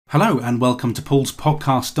Hello and welcome to Paul's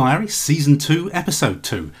Podcast Diary, Season 2, Episode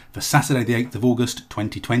 2 for Saturday the 8th of August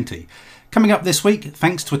 2020. Coming up this week,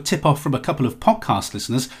 thanks to a tip-off from a couple of podcast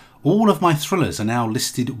listeners, all of my thrillers are now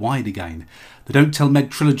listed wide again. The Don't Tell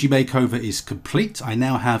Meg trilogy makeover is complete. I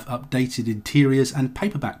now have updated interiors and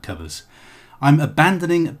paperback covers. I'm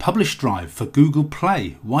abandoning Publish Drive for Google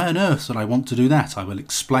Play. Why on earth would I want to do that? I will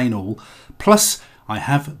explain all. Plus, I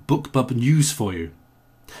have BookBub news for you.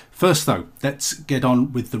 First though, let's get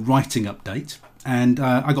on with the writing update. And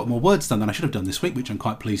I got more words done than I should have done this week, which I'm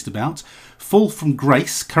quite pleased about. Fall from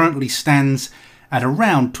Grace currently stands at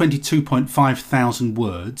around 22.5 thousand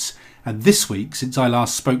words. And this week, since I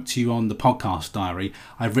last spoke to you on the podcast diary,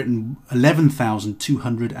 I've written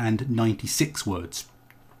 11,296 words.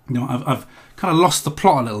 Now, I've kind of lost the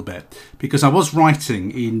plot a little bit because I was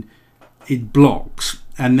writing in blocks.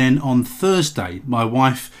 And then on Thursday, my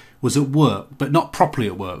wife was at work, but not properly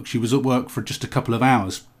at work. She was at work for just a couple of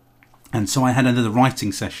hours. And so I had another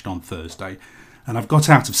writing session on Thursday. And I've got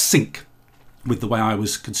out of sync with the way I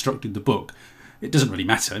was constructing the book. It doesn't really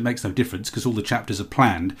matter. It makes no difference because all the chapters are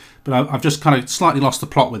planned. But I've just kind of slightly lost the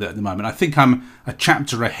plot with it at the moment. I think I'm a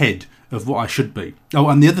chapter ahead of what I should be. Oh,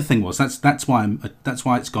 and the other thing was, that's why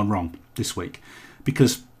it's gone wrong this week.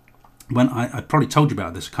 Because when I probably told you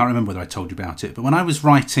about this. I can't remember whether I told you about it. But when I was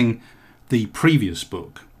writing the previous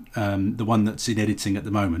book, the one that's in editing at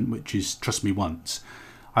the moment, which is Trust Me Once,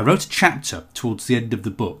 I wrote a chapter towards the end of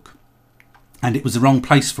the book and it was the wrong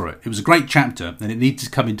place for it. It was a great chapter and it needed to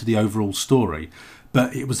come into the overall story,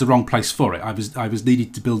 but it was the wrong place for it. I was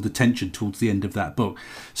needed to build the tension towards the end of that book.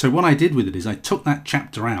 So what I did with it is I took that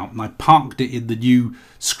chapter out and I parked it in the new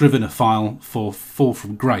Scrivener file for Fall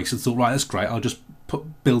from Grace and thought, right, that's great, I'll just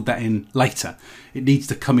build that in later. It needs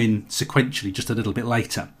to come in sequentially just a little bit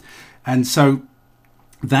later. And so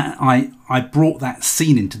that I brought that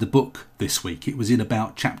scene into the book this week. It was in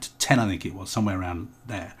about chapter 10, I think it was, somewhere around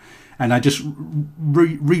there. And I just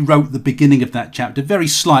rewrote the beginning of that chapter very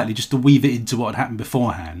slightly just to weave it into what had happened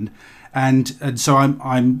beforehand. And so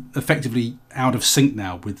I'm effectively out of sync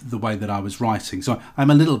now with the way that I was writing. So I'm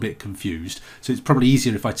a little bit confused. So it's probably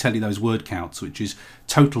easier if I tell you those word counts, which is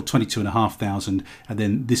total 22,500, and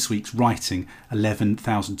then this week's writing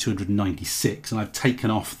 11,296. And I've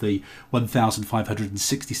taken off the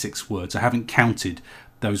 1,566 words. I haven't counted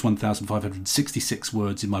those 1,566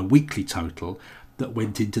 words in my weekly total that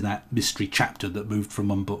went into that mystery chapter that moved from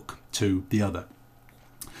one book to the other.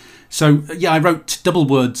 So, yeah, I wrote double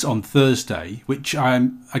words on Thursday, which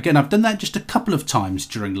I've done that just a couple of times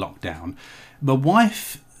during lockdown. My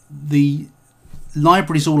wife, the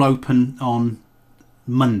library's all open on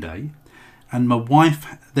Monday, and my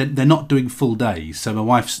wife, they're not doing full days. So my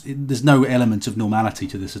wife's, there's no element of normality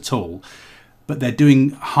to this at all, but they're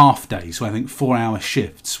doing half days. So I think 4-hour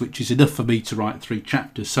shifts, which is enough for me to write 3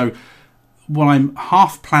 chapters. So what I'm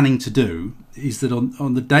half planning to do is that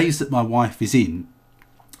on the days that my wife is in,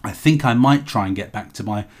 I think I might try and get back to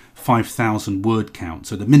my 5,000 word count.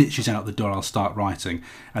 So the minute she's out the door, I'll start writing,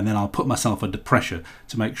 and then I'll put myself under pressure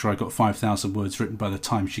to make sure I got 5,000 words written by the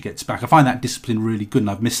time she gets back. I find that discipline really good, and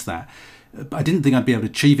I've missed that. I didn't think I'd be able to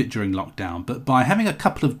achieve it during lockdown, but by having a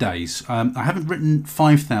couple of days, I haven't written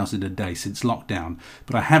 5,000 a day since lockdown,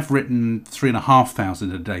 but I have written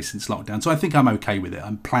 3,500 a day since lockdown. So I think I'm okay with it.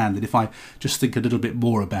 I'm planned that if I just think a little bit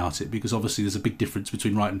more about it, because obviously there's a big difference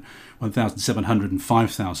between writing 1,700 and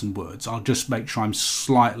 5,000 words, I'll just make sure I'm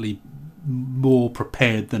slightly more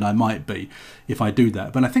prepared than I might be if I do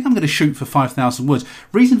that. But I think I'm going to shoot for 5,000 words.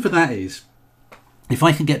 Reason for that is, if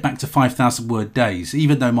I can get back to 5,000 word days,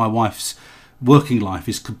 even though my wife's working life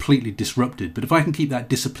is completely disrupted, but if I can keep that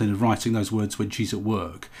discipline of writing those words when she's at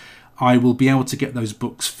work, I will be able to get those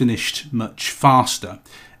books finished much faster.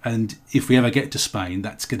 And if we ever get to Spain,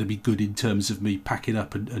 that's going to be good in terms of me packing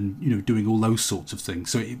up and doing all those sorts of things.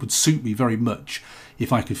 So it would suit me very much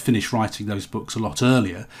if I could finish writing those books a lot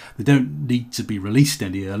earlier. They don't need to be released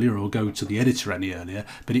any earlier or go to the editor any earlier,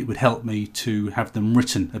 but it would help me to have them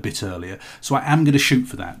written a bit earlier. So I am going to shoot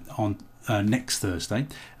for that on next Thursday,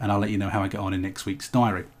 and I'll let you know how I get on in next week's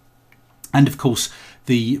diary. And of course,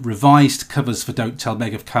 the revised covers for Don't Tell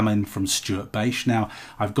Meg have come in from Stuart Bache. Now,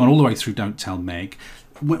 I've gone all the way through Don't Tell Meg.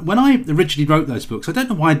 When I originally wrote those books, I don't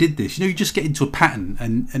know why I did this. You just get into a pattern,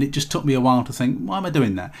 and it just took me a while to think, why am I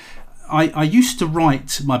doing that? I used to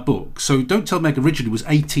write my book. So Don't Tell Meg originally was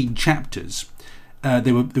 18 chapters.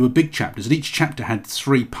 They were big chapters, and each chapter had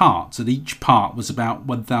 3 parts, and each part was about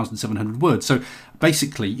 1,700 words. So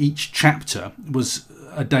basically, each chapter was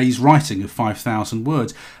a day's writing of 5,000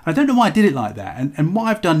 words. I don't know why I did it like that. And what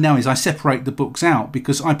I've done now is I separate the books out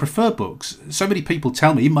because I prefer books. So many people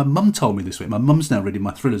tell me, even my mum told me this week. My mum's now reading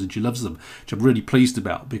my thrillers and she loves them, which I'm really pleased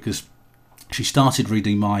about because she started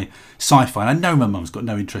reading my sci-fi. And I know my mum's got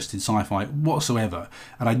no interest in sci-fi whatsoever,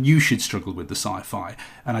 and I knew she'd struggle with the sci-fi.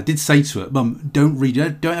 And I did say to her, "Mum, don't read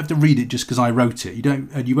it. Don't have to read it just because I wrote it.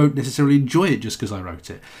 You won't necessarily enjoy it just because I wrote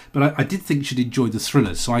it." But I did think she'd enjoy the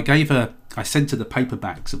thrillers, so I sent her the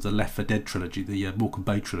paperbacks of the Left 4 Dead trilogy, the Morecambe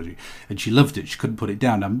Bay trilogy, and she loved it. She couldn't put it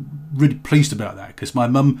down. I'm really pleased about that because my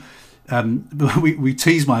mum. We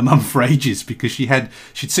teased my mum for ages because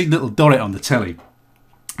she'd seen Little Dorrit on the telly.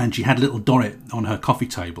 And she had Little Dorrit on her coffee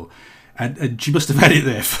table. And she must have had it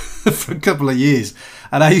there for a couple of years.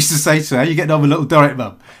 And I used to say to her, "How are you getting on with Little Dorrit,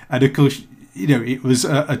 Mum?" And of course, it was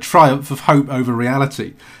a triumph of hope over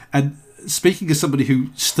reality. And speaking as somebody who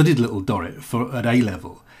studied Little Dorrit at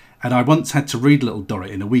A-level, and I once had to read Little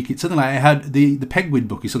Dorrit in a week. It's something like I had the Penguin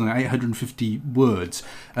book is something like 850 words,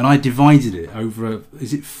 and I divided it over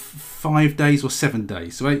is it 5 days or 7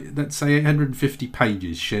 days? So let's say 850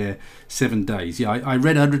 pages. Share 7 days. Yeah, I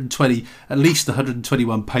read at least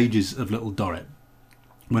 121 pages of Little Dorrit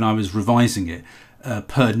when I was revising it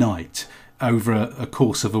per night over a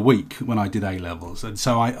course of a week when I did A-levels. And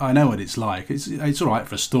so I know what it's like. It's all right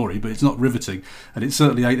for a story, but it's not riveting, and it's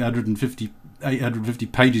certainly 850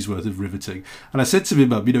 pages worth of riveting. And I said to my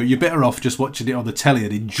mum, you're better off just watching it on the telly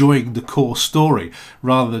and enjoying the core story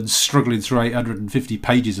rather than struggling through 850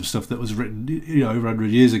 pages of stuff that was written over 100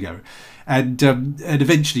 years ago. And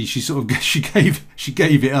eventually she she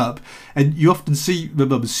gave it up. And you often see my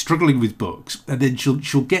mum struggling with books, and then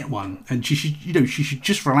she'll get one, and she should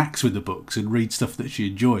just relax with the books and read stuff that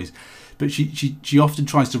she enjoys. But she often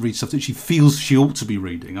tries to read stuff that she feels she ought to be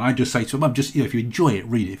reading. And I just say to her, "Mum, just if you enjoy it,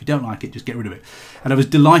 read it. If you don't like it, just get rid of it." And I was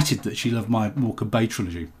delighted that she loved my Morecambe Bay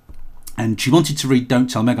trilogy. And she wanted to read Don't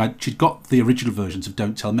Tell Meg. She'd got the original versions of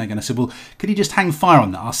Don't Tell Meg. And I said, "Well, can you just hang fire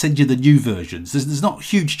on that? I'll send you the new versions. There's not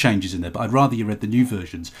huge changes in there, but I'd rather you read the new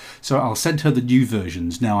versions. So I'll send her the new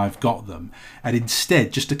versions now I've got them." And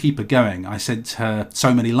instead, just to keep her going, I sent her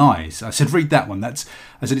So Many Lies. I said, "Read that one. I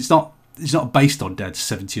said, it's not based on Dad's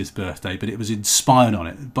 70th birthday, but it was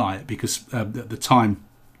inspired by it because at the time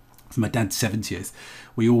for my dad's 70th,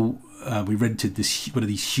 we rented one of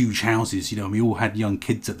these huge houses, and we all had young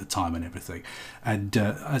kids at the time and everything. And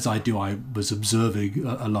as I do, I was observing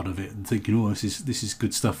a lot of it and thinking, "Oh, this is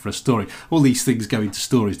good stuff for a story." All these things go into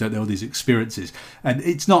stories, don't they? All these experiences, and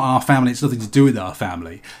it's not our family; it's nothing to do with our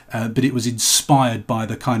family. But it was inspired by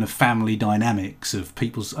the kind of family dynamics of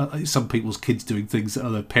some people's kids doing things that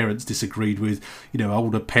other parents disagreed with.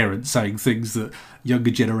 Older parents saying things that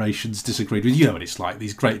younger generations disagreed with. You know what it's like,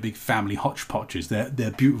 these great big family hodgepodges.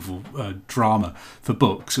 They're beautiful drama for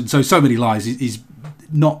books. And So Many Lies is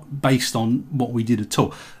not based on what we did at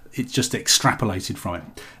all. It's just extrapolated from it.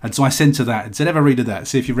 And so I sent her that and said, "Have a read of that,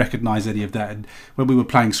 see if you recognise any of that." And when we were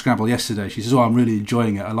playing Scrabble yesterday, she says, "Oh, I'm really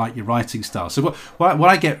enjoying it. I like your writing style." So what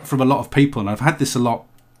I get from a lot of people, and I've had this a lot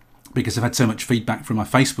because I've had so much feedback from my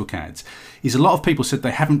Facebook ads, is a lot of people said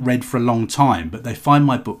they haven't read for a long time, but they find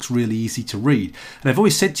my books really easy to read. And I've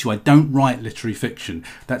always said to you, I don't write literary fiction.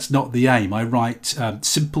 That's not the aim. I write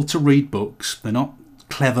simple to read books. They're not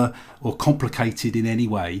clever or complicated in any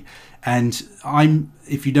way. And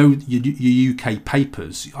if you know your UK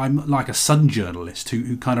papers, I'm like a Sun journalist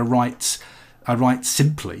who kind of writes. I write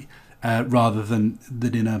simply. Rather than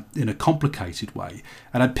in a complicated way.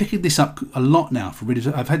 And I'm picking this up a lot now for readers.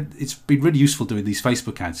 It's been really useful doing these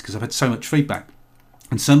Facebook ads because I've had so much feedback.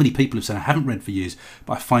 And so many people have said, "I haven't read for years,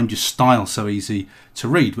 but I find your style so easy to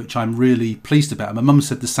read," which I'm really pleased about. And my mum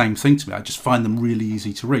said the same thing to me. I just find them really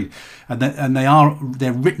easy to read. And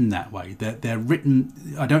they're written that way. They're written,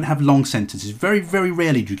 I don't have long sentences. Very, very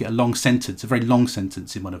rarely do you get a long sentence, a very long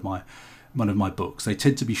sentence in one of my books. They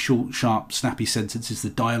tend to be short, sharp, snappy sentences. The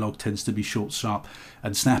dialogue tends to be short, sharp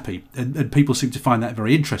and snappy, and people seem to find that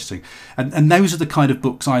very interesting. And those are the kind of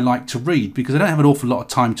books I like to read because I don't have an awful lot of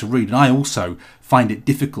time to read, and I also find it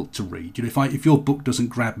difficult to read. If your book doesn't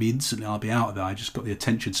grab me instantly, I'll be out of there. I just got the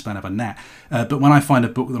attention span of a gnat. But when I find a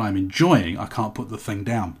book that I'm enjoying, I can't put the thing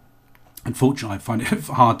down. Unfortunately, I find it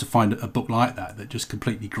hard to find a book like that just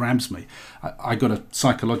completely grabs me. I got a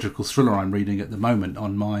psychological thriller I'm reading at the moment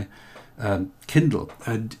on my Kindle,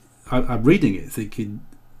 and I'm reading it thinking,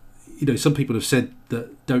 some people have said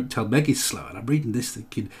that Don't Tell Meg is slow, and I'm reading this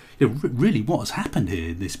thinking, really what has happened here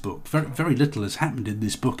in this book? Very, very little has happened in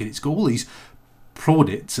this book, and it's got all these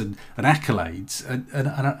plaudits and accolades, and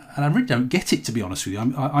I really don't get it, to be honest with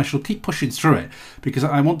you. I shall keep pushing through it because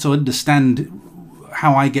I want to understand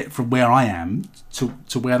how I get from where I am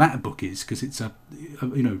to where that book is, because it's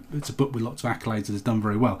it's a book with lots of accolades and has done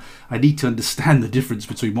very well. I need to understand the difference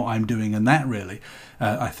between what I'm doing and that, really.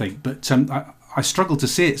 I think, but I struggle to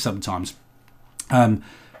see it sometimes.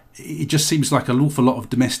 It just seems like an awful lot of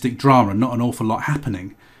domestic drama and not an awful lot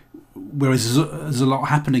happening. Whereas there's a lot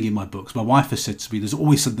happening in my books. My wife has said to me, there's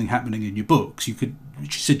always something happening in your books.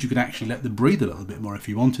 She said you could actually let them breathe a little bit more if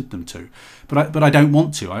you wanted them to. But I don't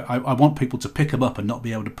want to. I want people to pick them up and not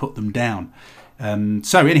be able to put them down.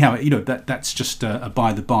 So anyhow, that's just a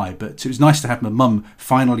by the by. But it was nice to have my mum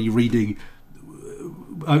finally reading.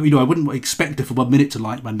 I wouldn't expect her for 1 minute to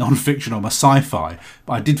like my non-fiction or my sci-fi,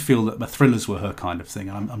 but I did feel that my thrillers were her kind of thing,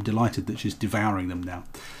 and I'm delighted that she's devouring them now.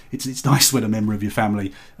 It's nice when a member of your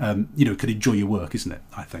family, can enjoy your work, isn't it?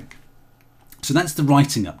 I think. So that's the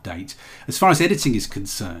writing update. As far as editing is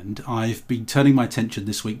concerned, I've been turning my attention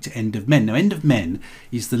this week to End of Men. Now, End of Men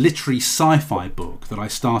is the literary sci-fi book that I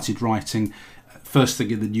started writing first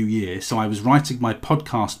thing in the new year. So I was writing my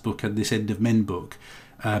podcast book and this End of Men book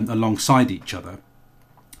alongside each other.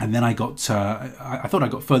 And then I thought I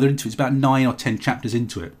got further into it. It's about 9 or 10 chapters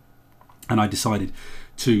into it. And I decided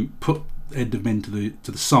to put End of Men to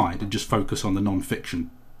the side and just focus on the non-fiction.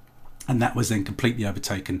 And that was then completely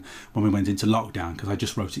overtaken when we went into lockdown, because I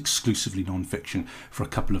just wrote exclusively non-fiction for a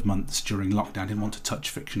couple of months during lockdown. I didn't want to touch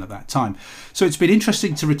fiction at that time. So it's been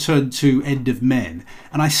interesting to return to End of Men.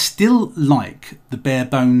 And I still like the bare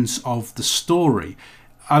bones of the story.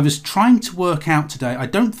 I was trying to work out today. I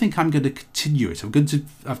don't think I'm going to continue it.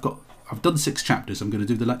 I've done 6 chapters. I'm going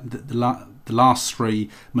to do the last 3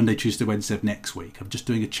 Monday, Tuesday, Wednesday of next week. I'm just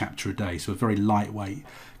doing a chapter a day, so a very lightweight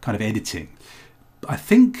kind of editing. I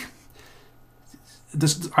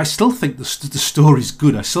still think the story's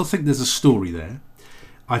good. I still think there's a story there.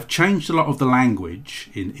 I've changed a lot of the language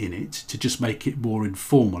in it to just make it more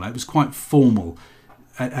informal. It was quite formal.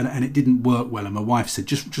 And it didn't work well, and my wife said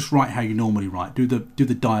just write how you normally write, do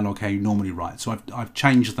the dialogue how you normally write. So I've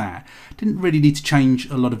changed that. Didn't really need to change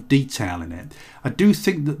a lot of detail in it. I do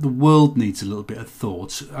think that the world needs a little bit of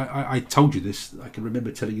thought. I told you this, I can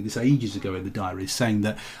remember telling you this ages ago in the diary, saying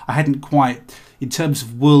that I hadn't quite, in terms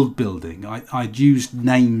of world building, I'd used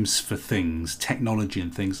names for things, technology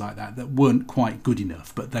and things like that weren't quite good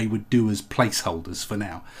enough, but they would do as placeholders for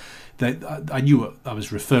now. I knew what I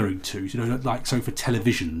was referring to, like, so for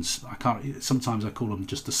televisions, sometimes I call them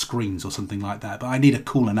just the screens or something like that, but I need a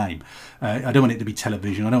cooler name. I don't want it to be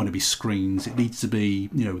television, I don't want it to be screens, it needs to be,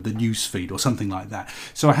 the news feed or something like that.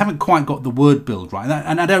 So I haven't quite got the word build right,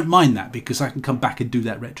 and I don't mind that, because I can come back and do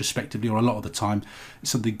that retrospectively, or a lot of the time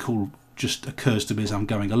something cool just occurs to me as I'm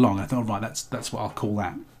going along. I thought, right, that's what I'll call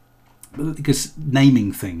that. Because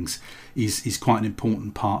naming things is quite an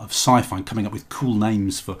important part of sci-fi, coming up with cool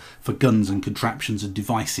names for guns and contraptions and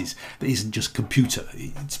devices that isn't just computer.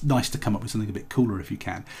 It's nice to come up with something a bit cooler if you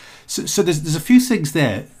can. So there's a few things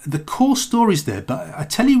there. The core story's there, but I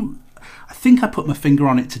tell you, I think I put my finger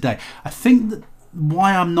on it today. I think that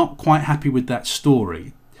why I'm not quite happy with that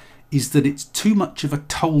story is that it's too much of a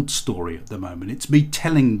told story at the moment. It's me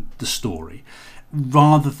telling the story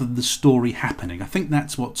rather than the story happening. I think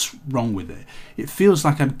that's what's wrong with it. It feels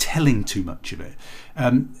like I'm telling too much of it,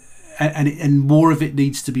 and more of it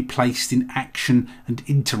needs to be placed in action and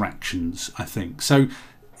interactions, I think. So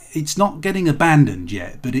it's not getting abandoned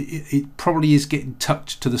yet, but it probably is getting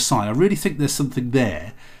tucked to the side. I really think there's something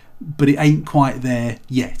there, but it ain't quite there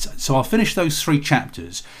yet. So I'll finish those 3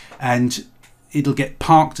 chapters and it'll get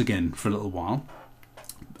parked again for a little while,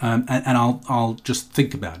 and I'll just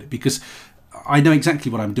think about it, because I know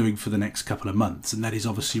exactly what I'm doing for the next couple of months, and that is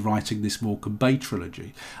obviously writing this Morecambe Bay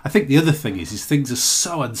trilogy. I think the other thing is things are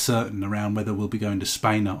so uncertain around whether we'll be going to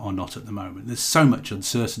Spain or not at the moment. There's so much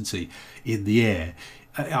uncertainty in the air.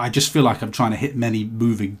 I just feel like I'm trying to hit many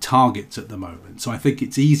moving targets at the moment. So I think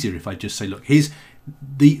it's easier if I just say, look, here's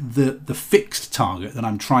the fixed target that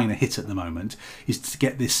I'm trying to hit at the moment is to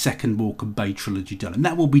get this second Morecambe Bay trilogy done, and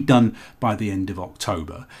that will be done by the end of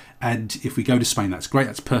October. And if we go to Spain, that's great,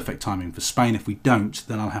 that's perfect timing for Spain. If we don't,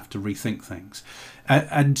 then I'll have to rethink things.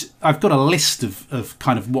 And I've got a list of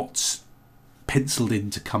kind of what's penciled in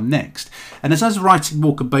to come next. And as I was writing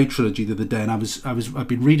Morecambe Bay trilogy the other day, and I've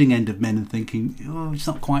been reading End of Men and thinking, oh, it's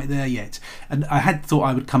not quite there yet. And I had thought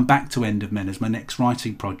I would come back to End of Men as my next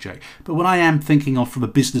writing project. But what I am thinking of from a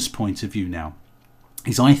business point of view now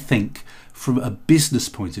is I think from a business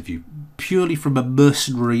point of view, purely from a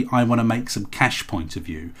mercenary, I want to make some cash point of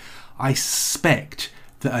view, I suspect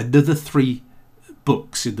that another 3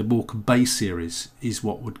 books in the Morecambe Bay series is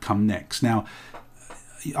what would come next. Now,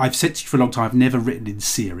 I've said to you for a long time, I've never written in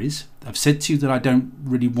series. I've said to you that I don't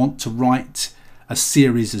really want to write a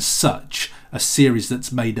series as such, a series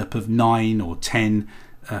that's made up of 9 or 10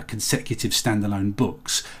 consecutive standalone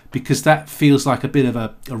books, because that feels like a bit of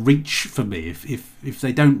a reach for me. If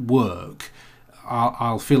they don't work,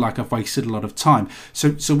 I'll feel like I've wasted a lot of time.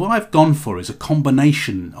 So what I've gone for is a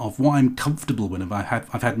combination of what I'm comfortable with and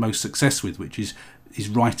I've had most success with, which is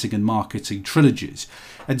writing and marketing trilogies.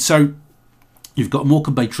 And so you've got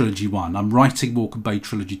Morecambe Bay Trilogy 1. I'm writing Morecambe Bay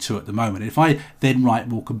Trilogy 2 at the moment. If I then write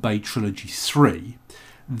Morecambe Bay Trilogy 3,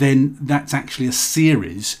 then that's actually a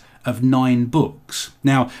series of 9 books.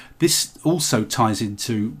 Now, this also ties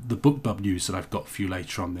into the BookBub news that I've got for you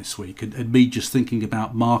later on this week, and me just thinking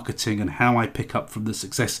about marketing and how I pick up from the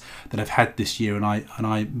success that I've had this year and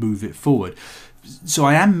I move it forward. So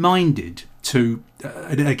I am minded to,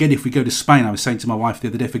 again, if we go to Spain, I was saying to my wife the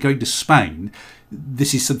other day, if we're going to Spain,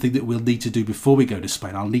 this is something that we'll need to do before we go to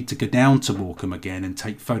Spain. I'll need to go down to Morecambe again and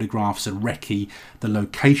take photographs and recce the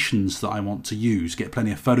locations that I want to use, get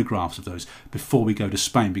plenty of photographs of those before we go to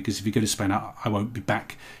Spain, because if you go to Spain, I won't be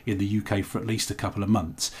back in the UK for at least a couple of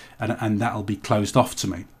months, and that'll be closed off to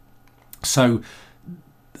me. So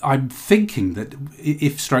I'm thinking that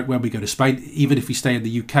when we go to Spain, even if we stay in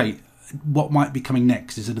the UK, what might be coming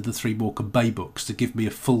next is another 3 Morecambe Bay books to give me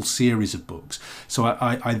a full series of books. So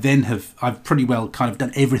I've pretty well kind of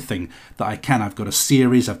done everything that I can. I've got a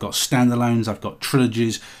series, I've got standalones, I've got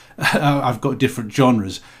trilogies, I've got different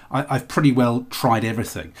genres. I've pretty well tried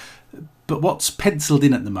everything. But what's penciled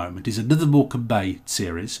in at the moment is another Morecambe Bay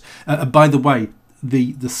series. By the way,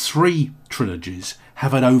 the 3 trilogies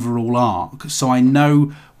have an overall arc, so I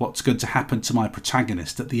know what's going to happen to my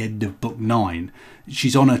protagonist at the end of book 9.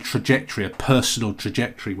 She's on a trajectory, a personal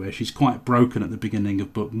trajectory, where she's quite broken at the beginning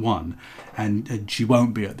of book 1, and she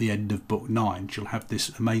won't be at the end of book 9. She'll have this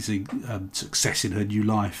amazing success in her new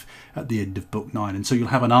life at the end of book 9, and so you'll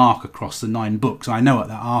have an arc across the 9 books. I know what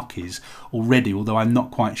that arc is already, although I'm not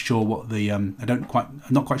quite sure what the I'm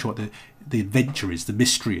not quite sure what the adventure is, the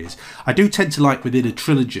mystery is. I do tend to like within a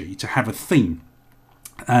trilogy to have a theme,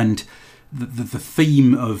 and the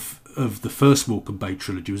theme of the first Morecambe Bay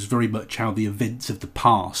trilogy was very much how the events of the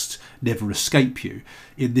past never escape you.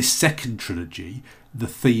 In this second trilogy, the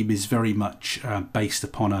theme is very much based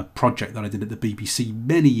upon a project that I did at the BBC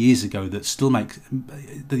many years ago that still makes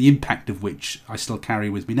the impact of which I still carry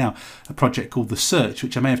with me now. A project called The Search,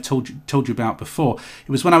 which I may have told you about before.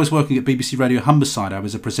 It was when I was working at BBC Radio Humberside. I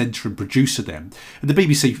was a presenter and producer then. And the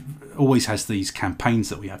BBC always has these campaigns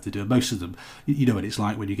that we have to do. And most of them, you know what it's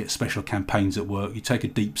like when you get special campaigns at work. You take a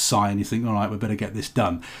deep sigh and you think, all right, we better get this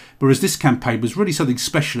done. Whereas this campaign was really something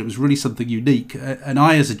special. It was really something unique. And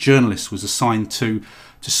I, as a journalist, was assigned to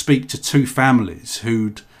speak to 2 families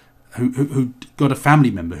who'd got a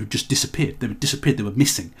family member who just disappeared. They were disappeared. They were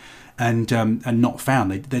missing, and not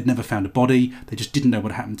found. They'd never found a body. They just didn't know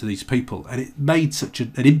what happened to these people, and it made such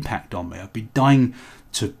an impact on me. I've been dying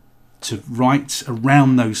to write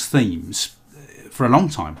around those themes for a long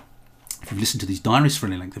time. If you've listened to these diaries for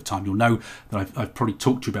any length of time, you'll know that I've probably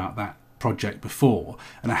talked to you about that project before,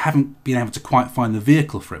 and I haven't been able to quite find the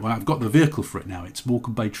vehicle for it. Well, I've got the vehicle for it now. It's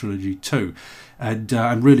Morecambe Bay Trilogy 2, and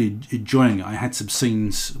I'm really enjoying it. I had some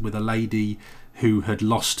scenes with a lady who had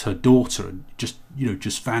lost her daughter and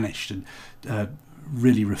just vanished, and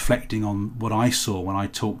really reflecting on what I saw when I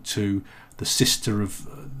talked to the sister of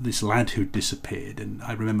this lad who'd disappeared. And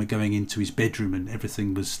I remember going into his bedroom and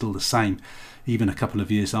everything was still the same, even a couple of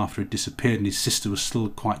years after it disappeared, and his sister was still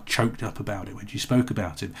quite choked up about it when she spoke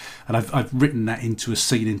about it. And I've written that into a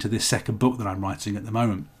scene into this second book that I'm writing at the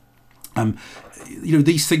moment.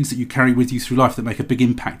 These things that you carry with you through life that make a big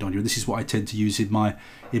impact on you, and this is what I tend to use in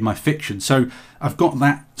my fiction. So I've got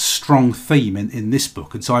that strong theme in this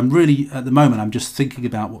book, and so I'm really, at the moment, I'm just thinking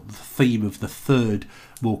about what the theme of the third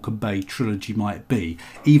Morecambe Bay trilogy might be,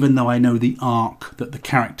 even though I know the arc that the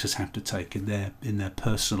characters have to take in their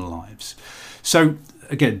personal lives. So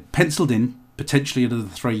again, penciled in potentially another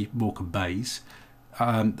 3 Morecambe Bays.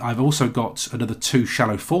 I've also got another 2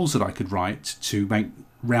 Shallow Falls that I could write to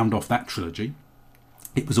round off that trilogy.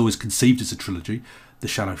 It was always conceived as a trilogy, the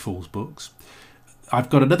Shallow Falls books.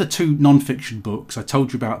 I've got another 2 non-fiction books. I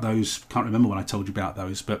told you about those. Can't remember when I told you about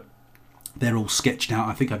those, but they're all sketched out.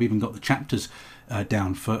 I think I've even got the chapters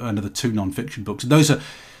down for another 2 non-fiction books. And those are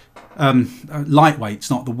lightweight's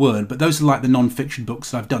not the word, but those are like the non-fiction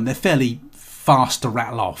books that I've done. They're fairly fast to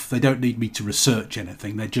rattle off. They don't need me to research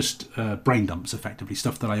anything. They're just brain dumps, effectively,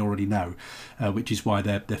 stuff that I already know, which is why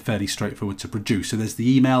they're fairly straightforward to produce. So there's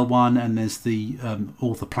the email one and there's the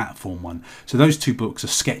author platform one. So those two books are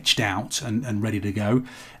sketched out and ready to go.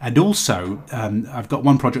 And also, I've got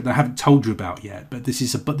one project that I haven't told you about yet, but this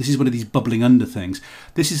is one of these bubbling under things.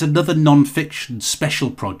 This is another non-fiction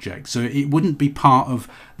special project, so it wouldn't be part of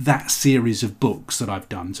that series of books that I've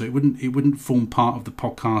done. So it wouldn't form part of the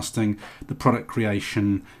podcasting, the product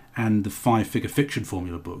creation, and the 5-figure fiction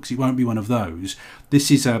formula books. It won't be one of those. This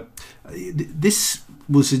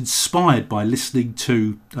was inspired by listening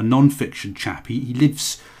to a non-fiction chap. He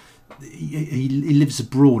lives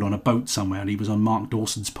abroad on a boat somewhere, and he was on Mark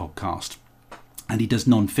Dawson's podcast, and he does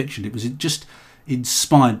non-fiction. It was just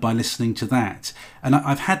inspired by listening to that, and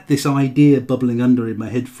I've had this idea bubbling under in my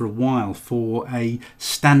head for a while for a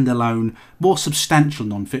standalone, more substantial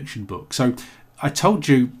non-fiction book. So I told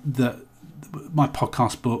you that my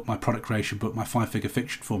podcast book, my product creation book, my 5-figure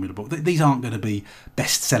fiction formula book, these aren't going to be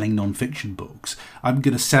best-selling non-fiction books. I'm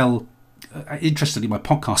going to sell, interestingly, my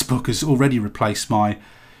podcast book has already replaced my,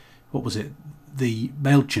 the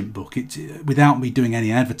MailChimp book. Without me doing any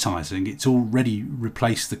advertising, it's already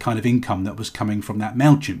replaced the kind of income that was coming from that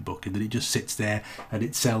MailChimp book, and that it just sits there and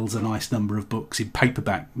it sells a nice number of books in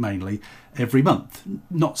paperback mainly every month.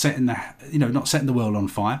 Not setting the world on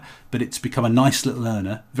fire, but it's become a nice little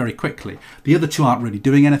earner very quickly. The other two aren't really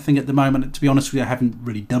doing anything at the moment. To be honest with you, I haven't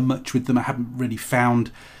really done much with them. I haven't really found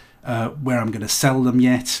where I'm going to sell them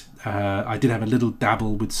yet. I did have a little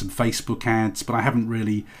dabble with some Facebook ads, but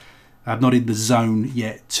I'm not in the zone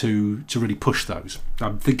yet to really push those.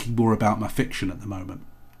 I'm thinking more about my fiction at the moment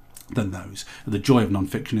than those. The joy of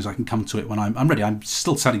non-fiction is I can come to it when I'm ready. I'm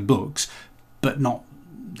still selling books, but not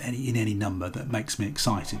in any number that makes me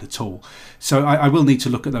excited at all. So I will need to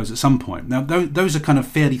look at those at some point. Now, those are kind of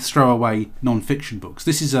fairly throwaway non-fiction books.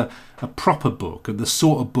 This is a proper book, and the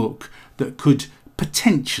sort of book that could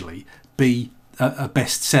potentially be a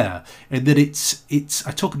bestseller. And that it's.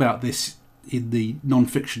 I talk about this in the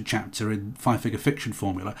non-fiction chapter in 5-figure fiction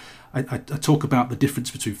formula. I talk about the difference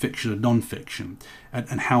between fiction and non-fiction,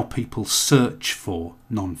 and how people search for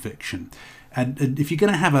non-fiction. And if you're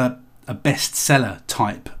going to have a bestseller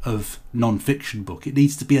type of non-fiction book, it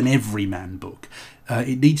needs to be an everyman book.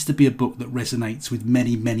 It needs to be a book that resonates with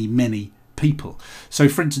many, many, many people. So,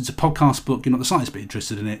 for instance, a podcast book, you're not the slightest bit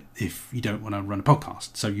interested in it if you don't want to run a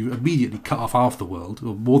podcast. So you immediately cut off half the world,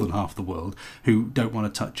 or more than half the world, who don't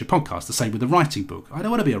want to touch a podcast. The same with a writing book. I don't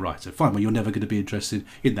want to be a writer. Fine, well, you're never going to be interested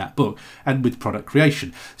in that book. And with product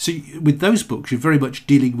creation. So with those books, you're very much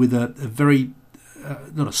dealing with a very,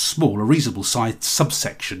 not a small, a reasonable sized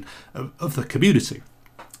subsection of the community.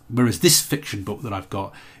 Whereas this fiction book that I've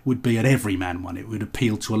got would be an everyman one. It would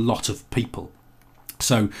appeal to a lot of people.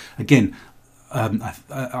 So again,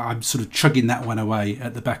 I'm sort of chugging that one away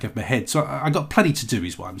at the back of my head. So I got plenty to do,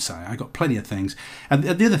 is what I'm saying. I got plenty of things. And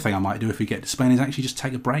the other thing I might do if we get to Spain is actually just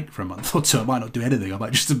take a break for a month or two. I might not do anything. I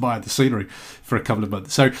might just admire the scenery for a couple of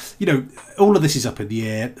months. So, all of this is up in the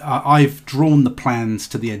air. I've drawn the plans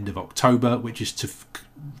to the end of October, which is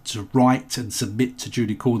to write and submit to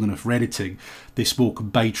Judy Cordonough for editing this Morecambe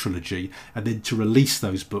Bay trilogy, and then to release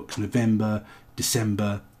those books November,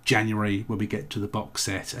 December, January when we get to the box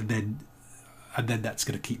set, and then that's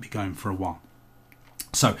going to keep me going for a while.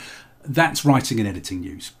 So that's writing and editing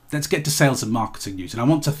news. Let's get to sales and marketing news. And I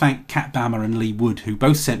want to thank Kat Bammer and Lee Wood, who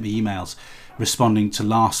both sent me emails responding to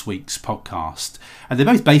last week's podcast. And they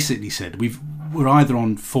both basically said we're either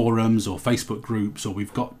on forums or Facebook groups, or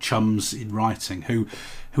we've got chums in writing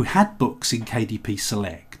who had books in KDP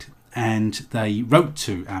Select, and they wrote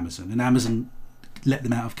to Amazon, and Amazon let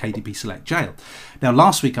them out of KDP Select jail. Now,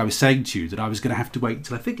 last week I was saying to you that I was going to have to wait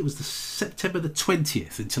till I think it was September the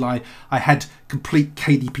 20th until I had complete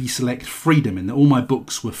KDP Select freedom and that all my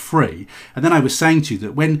books were free. And then I was saying to you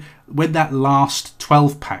that when that last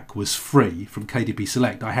 12 pack was free from KDP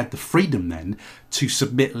Select, I had the freedom then to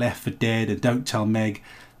submit Left 4 Dead and Don't Tell Meg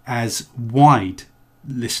as wide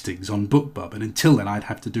listings on BookBub, and until then I'd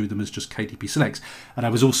have to do them as just KDP Selects. And I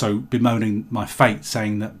was also bemoaning my fate,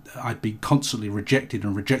 saying that I'd been constantly rejected by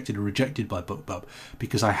BookBub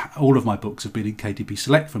because all of my books have been in KDP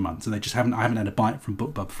Select for months, and I haven't had a bite from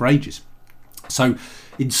BookBub for ages. So,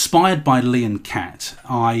 inspired by Lee and Kat,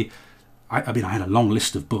 I had a long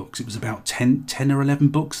list of books. It was about 10 or 11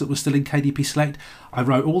 books that were still in KDP Select. I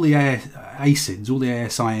wrote all the ASINs, all the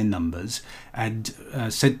ASIN numbers, and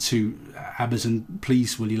said to Amazon,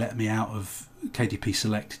 please will you let me out of KDP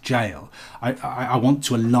Select jail. I want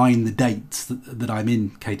to align the dates that I'm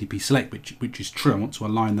in KDP Select, which is true. I want to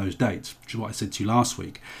align those dates, which is what I said to you last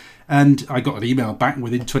week. And I got an email back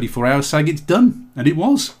within 24 hours saying it's done. And it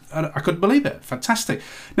was. And I couldn't believe it. Fantastic.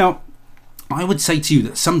 Now, I would say to you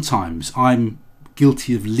that sometimes I'm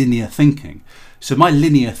guilty of linear thinking. So my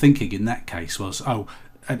linear thinking in that case was,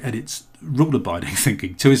 and it's rule-abiding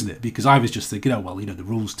thinking too, isn't it? Because I was just thinking, the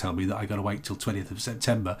rules tell me that I got to wait till 20th of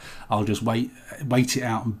September. I'll just wait it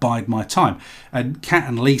out and bide my time. And Kat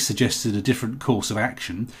and Lee suggested a different course of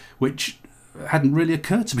action, which hadn't really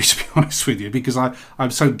occurred to me, to be honest with you, because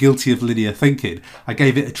I'm so guilty of linear thinking. I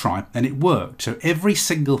gave it a try and it worked. So every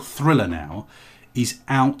single thriller now is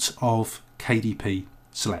out of KDP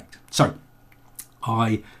Select. So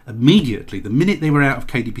I immediately, the minute they were out of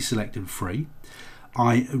KDP Select and free,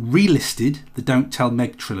 I relisted the Don't Tell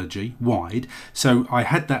Meg trilogy wide. So I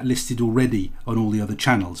had that listed already on all the other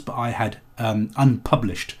channels, but I had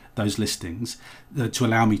unpublished those listings to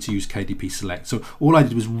allow me to use KDP Select. So all I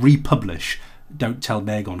did was republish Don't Tell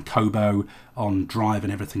Meg on Kobo, on Drive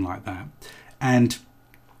and everything like that. And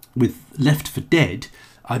with Left 4 Dead,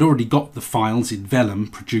 I'd already got the files in Vellum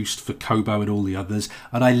produced for Kobo and all the others,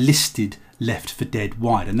 and I listed Left 4 Dead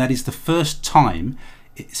wide. And that is the first time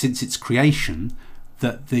since its creation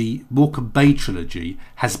that the Morecambe Bay trilogy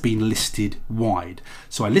has been listed wide.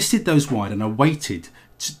 So I listed those wide and I waited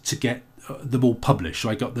to get them all published. So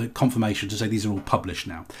I got the confirmation to say these are all published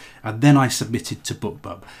now. And then I submitted to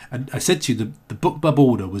BookBub. And I said to you, the BookBub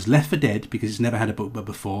order was Left 4 Dead, because it's never had a BookBub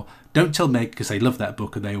before. Don't Tell Meg, because they love that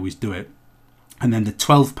book and they always do it. And then the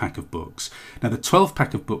 12 pack of books. Now the 12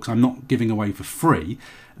 pack of books I'm not giving away for free.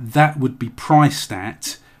 That would be priced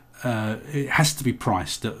at, it has to be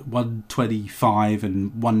priced at $125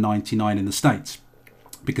 and $199 in the States,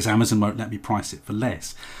 because Amazon won't let me price it for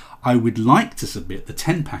less. I would like to submit the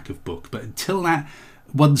 10 pack of book, but until that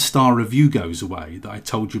 1-star review goes away that I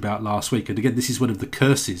told you about last week, and again, this is one of the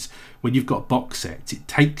curses when you've got box sets, it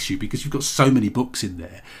takes you, because you've got so many books in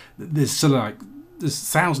there, there's sort of like, there's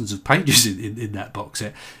thousands of pages in that box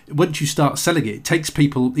set. Once you start selling it, it takes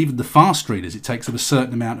people, even the fast readers, it takes them a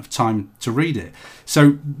certain amount of time to read it.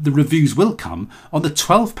 So the reviews will come on the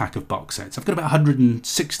 12 pack of box sets. I've got about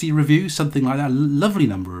 160 reviews, something like that, a lovely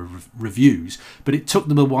number of reviews, but it took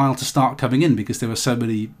them a while to start coming in because there were so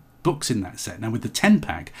many books in that set. Now with the 10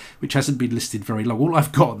 pack, which hasn't been listed very long, all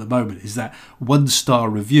I've got at the moment is that 1-star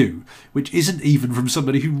review, which isn't even from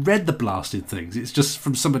somebody who read the blasted things. It's just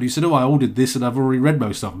from somebody who said, I ordered this and I've already read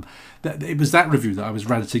most of them. It was that review that I was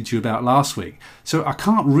ranting to you about last week. So I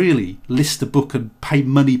can't really list a book and pay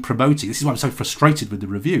money promoting. This is why I'm so frustrated with the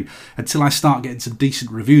review, until I start getting some decent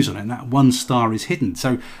reviews on it, and that 1-star is hidden.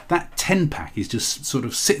 So that 10 pack is just sort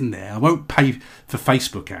of sitting there. I won't pay for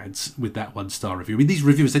Facebook ads with that 1-star review. I mean, these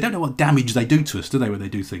reviewers, they don't know what damage they do to us, do they, when they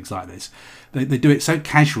do things like this? They do it so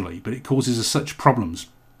casually, but it causes us such problems.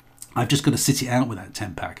 I've just got to sit it out with that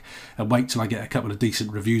 10 pack and wait till I get a couple of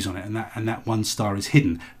decent reviews on it, and that 1-star is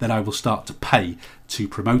hidden. Then I will start to pay to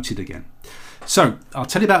promote it again. So I'll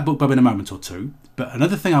tell you about BookBub in a moment or two. But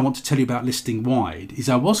another thing I want to tell you about listing wide is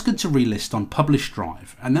I was going to relist on Publish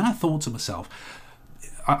Drive, and then I thought to myself,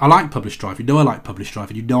 I like Publish Drive. You know I like Publish Drive,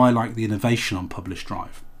 and you know I like the innovation on Publish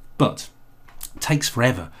Drive. But it takes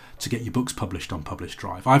forever to get your books published on Publish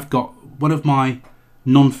Drive. I've got one of my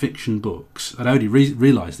non-fiction books, and I only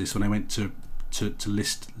realised this when I went to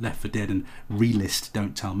list Left 4 Dead and relist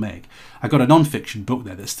Don't Tell Meg. I got a non-fiction book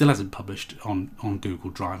there that still hasn't published on Google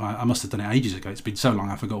Drive. I must have done it ages ago. It's been so long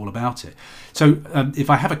I forgot all about it. So if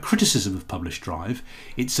I have a criticism of Publish Drive,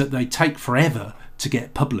 it's that they take forever to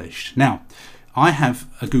get published. Now, I have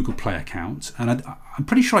a Google Play account, and I'm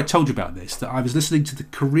pretty sure I told you about this, that I was listening to the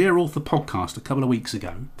Career Author podcast a couple of weeks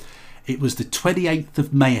ago. It was the 28th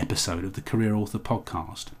of May episode of the Career Author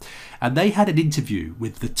podcast, and they had an interview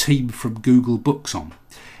with the team from Google Books on.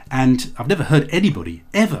 And I've never heard anybody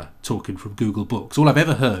ever talking from Google Books. All I've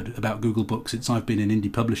ever heard about Google Books since I've been in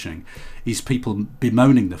indie publishing is people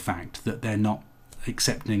bemoaning the fact that they're not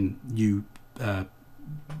accepting new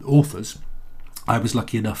authors. I was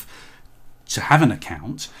lucky enough to have an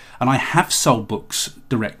account, and I have sold books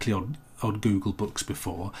directly on Google Books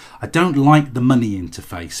before. I don't like the money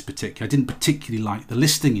interface particularly. I didn't particularly like the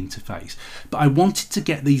listing interface, but I wanted to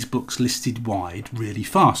get these books listed wide really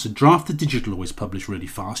fast. So Draft the Digital always publish really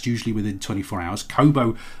fast, usually within 24 hours.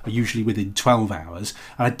 Kobo are usually within 12 hours.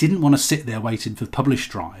 And I didn't want to sit there waiting for Publish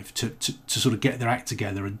Drive to sort of get their act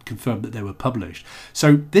together and confirm that they were published.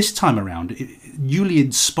 So this time around, newly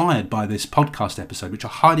inspired by this podcast episode, which I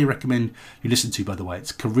highly recommend you listen to, by the way,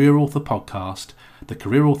 it's Career Author Podcast, the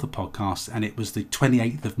Career Author Podcast, and it was the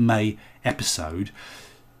 28th of May episode.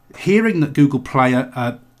 Hearing that Google Play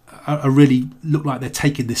are really look like they're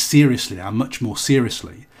taking this seriously now, much more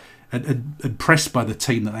seriously, and impressed by the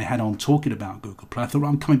team that they had on talking about Google Play. I thought,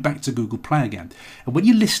 well, I'm coming back to Google Play again. And when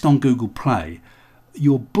you list on Google Play,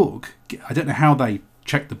 your book, I don't know how they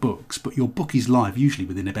check the books, but your book is live usually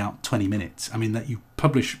within about 20 minutes. I mean, that you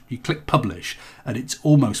click publish, and it's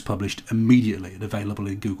almost published immediately and available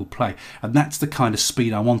in Google Play. And that's the kind of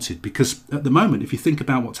speed I wanted, because at the moment, if you think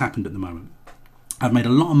about what's happened at the moment, I've made a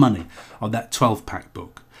lot of money on that 12-pack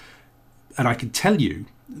book. And I can tell you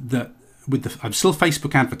that I'm still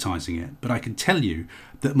Facebook advertising it, but I can tell you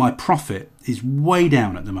that my profit is way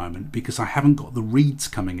down at the moment because I haven't got the reads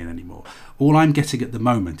coming in anymore. All I'm getting at the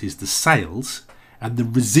moment is the sales and the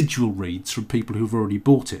residual reads from people who've already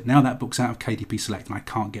bought it. Now that book's out of KDP Select and I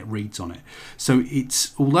can't get reads on it. So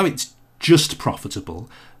although it's just profitable,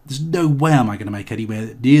 there's no way am I going to make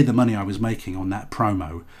anywhere near the money I was making on that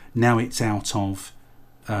promo. Now it's out of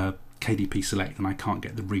KDP Select and I can't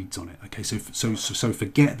get the reads on it. Okay, so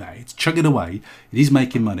forget that. It's chugging away. It is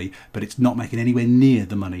making money, but it's not making anywhere near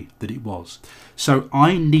the money that it was. So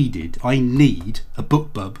I need a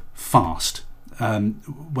BookBub fast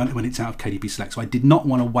when it's out of KDP Select. So I did not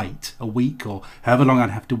want to wait a week or however long I'd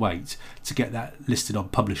have to wait to get that listed on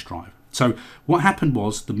Publish Drive. So what happened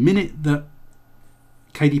was, the minute that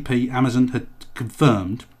KDP Amazon had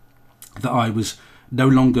confirmed that I was no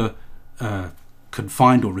longer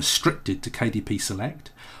confined or restricted to KDP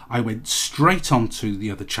Select, I went straight onto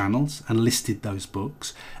the other channels and listed those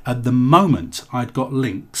books. At the moment I'd got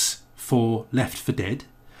links for Left 4 Dead,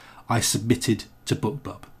 I submitted to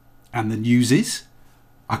BookBub. And the news is,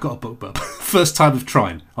 I got a BookBub. First time of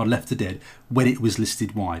trying on Left 4 Dead when it was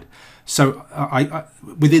listed wide. So I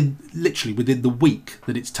within the week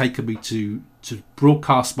that it's taken me to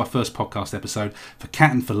broadcast my first podcast episode, for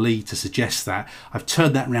Kat and for Lee to suggest that, I've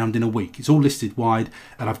turned that round in a week. It's all listed wide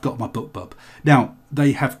and I've got my BookBub. Now,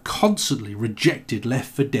 they have constantly rejected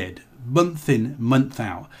Left 4 Dead month in, month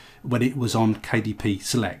out when it was on KDP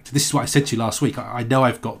Select. This is what I said to you last week. I know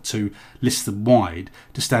I've got to list them wide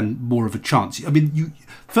to stand more of a chance. I mean,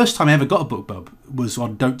 first time I ever got a BookBub was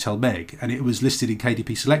on Don't Tell Meg, and it was listed in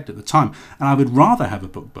KDP Select at the time. And I would rather have a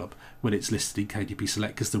BookBub when it's listed in KDP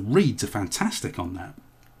Select because the reads are fantastic on that.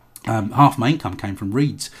 Half my income came from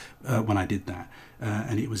reads when I did that,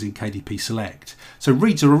 and it was in KDP Select. So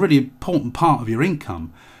reads are a really important part of your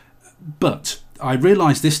income, but I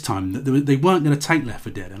realised this time that they weren't going to take Left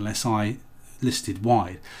 4 Dead unless I listed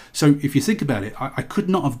wide. So if you think about it, I could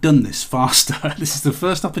not have done this faster. This is the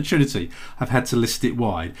first opportunity I've had to list it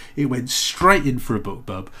wide. It went straight in for a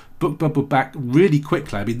BookBub. BookBub were back really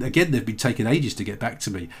quickly. I mean, again, they've been taking ages to get back to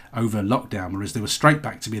me over lockdown, whereas they were straight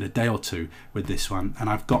back to me in a day or two with this one. And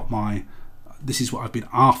I've got this is what I've been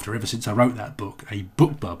after ever since I wrote that book, a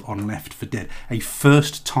BookBub on Left 4 Dead, a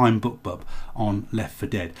first time BookBub on Left 4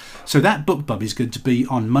 Dead. So that BookBub is going to be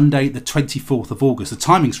on Monday the 24th of August. The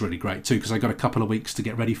timing's really great too, because I got a couple of weeks to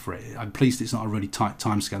get ready for it. I'm pleased it's not a really tight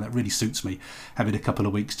time scale. That really suits me, having a couple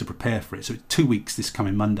of weeks to prepare for it. So it's 2 weeks this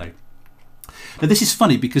coming Monday. Now this is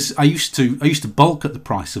funny because I used to bulk at the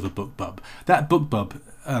price of a BookBub. That BookBub,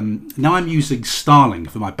 now I'm using Starling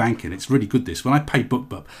for my banking. It's really good this. When I pay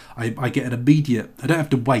BookBub, I get an immediate, I don't have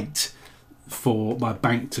to wait for my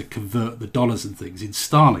bank to convert the dollars and things. In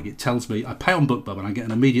Starling, it tells me, I pay on BookBub and I get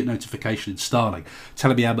an immediate notification in Starling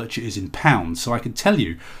telling me how much it is in pounds. So I can tell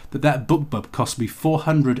you that BookBub cost me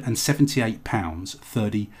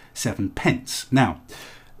 £478.37. Now,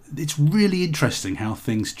 it's really interesting how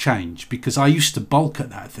things change, because I used to bulk at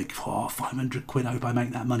that and think, oh, 500 quid, I hope I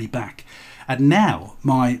make that money back. And now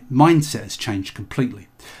my mindset has changed completely,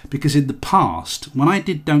 because in the past, when I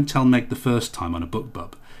did Don't Tell Meg the first time on a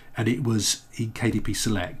BookBub and it was in KDP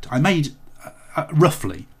Select, I made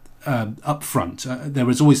roughly up front,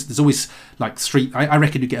 there's always like I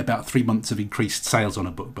reckon you get about 3 months of increased sales on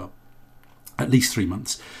a BookBub, at least 3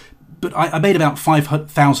 months. But I made about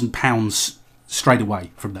 £5,000 straight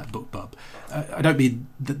away from that BookBub. I don't mean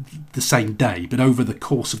the same day, but over the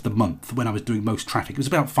course of the month when I was doing most traffic, it was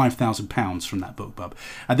about £5,000 from that BookBub.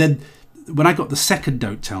 And then when I got the second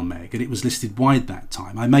Don't Tell Meg and it was listed wide that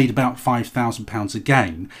time, I made about £5,000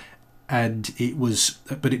 again, and it was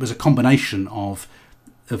a combination of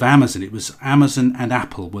Amazon. It was Amazon and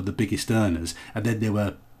Apple were the biggest earners, and then there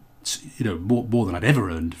were more than I'd ever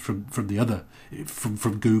earned from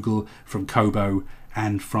Google, from Kobo,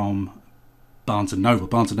 and from Barnes & Noble.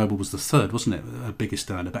 Barnes & Noble was the third, wasn't it?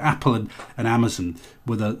 Biggest earner. But Apple and Amazon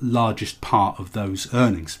were the largest part of those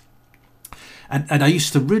earnings. And I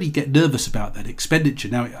used to really get nervous about that expenditure.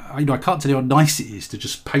 Now, I can't tell you how nice it is to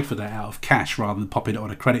just pay for that out of cash rather than popping it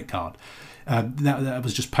on a credit card. That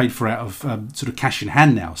was just paid for out of sort of cash in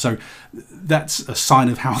hand now. So that's a sign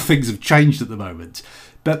of how things have changed at the moment.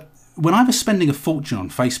 But when I was spending a fortune on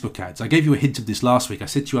Facebook ads, I gave you a hint of this last week. I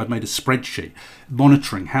said to you I'd made a spreadsheet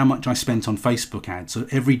monitoring how much I spent on Facebook ads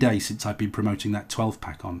every day since I've been promoting that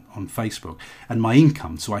 12-pack on Facebook, and my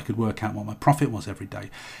income, so I could work out what my profit was every day.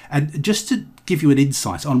 And just to give you an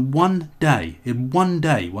insight, in one day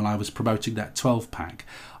when I was promoting that 12-pack,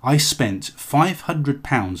 I spent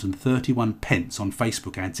 £500.31 on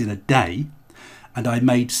Facebook ads in a day, and I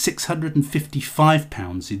made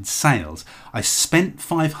 £655 in sales. I spent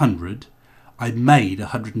 £500, I made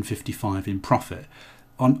 £155 in profit.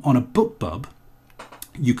 On a BookBub,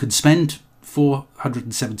 you can spend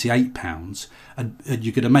 £478 and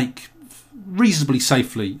you're going to make reasonably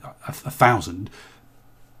safely £1,000.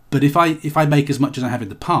 But if I make as much as I have in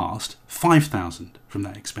the past, £5,000 from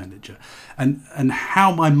that expenditure. And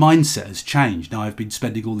how my mindset has changed now I've been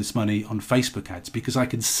spending all this money on Facebook ads, because I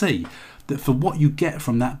can see that for what you get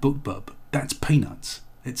from that BookBub, that's peanuts.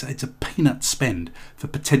 It's a peanut spend for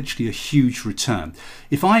potentially a huge return.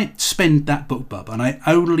 If I spend that BookBub and I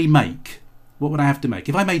only make, what would I have to make?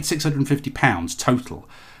 If I made £650 total,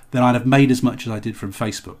 then I'd have made as much as I did from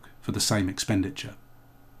Facebook for the same expenditure.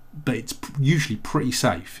 But it's usually pretty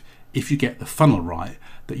safe if you get the funnel right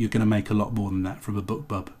that you're going to make a lot more than that from a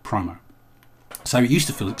BookBub promo. So it used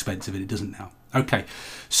to feel expensive and it doesn't now. Okay,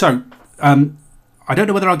 so I don't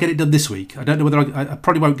know whether I'll get it done this week. I don't know whether I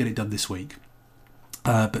probably won't get it done this week.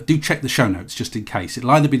 But do check the show notes just in case.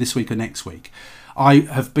 It'll either be this week or next week.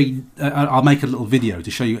 I'll make a little video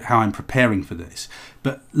to show you how I'm preparing for this.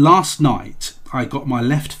 But last night I got my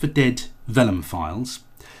Left 4 Dead vellum files.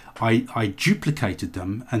 I duplicated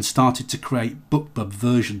them and started to create BookBub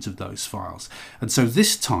versions of those files. And so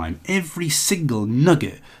this time, every single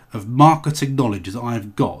nugget of marketing knowledge that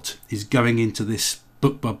I've got is going into this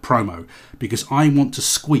BookBub promo, because I want to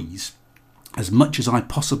squeeze as much as I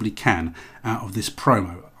possibly can out of this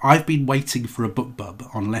promo. I've been waiting for a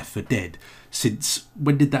BookBub on Left 4 Dead since,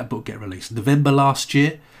 when did that book get released? November last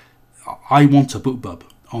year. I want a BookBub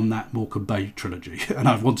on that Morecambe Bay trilogy, and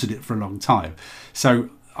I've wanted it for a long time.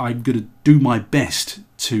 So I'm going to do my best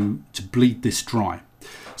to bleed this dry.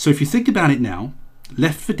 So if you think about it now,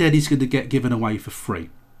 Left 4 Dead is going to get given away for free.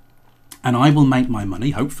 And I will make my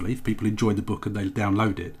money, hopefully, if people enjoy the book and they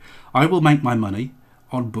download it. I will make my money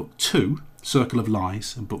on book 2, Circle of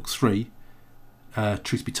Lies, and book 3,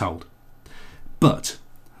 Truth Be Told. But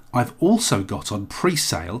I've also got on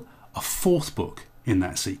pre-sale a 4th book in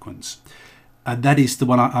that sequence. And that is the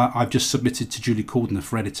one I've just submitted to Julie Cordner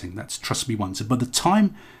for editing. That's Trust Me Once. And by the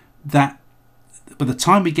time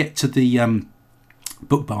we get to the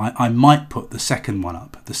BookBub, I might put the second one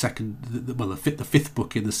up. The 5th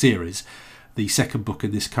book in the series, the 2nd book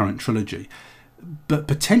in this current trilogy. But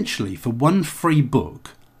potentially for one free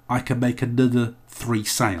book, I can make another 3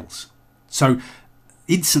 sales. So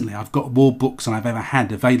instantly I've got more books than I've ever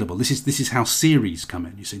had available. This is how series come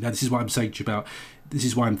in, you see. Now this is what I'm saying to you about. This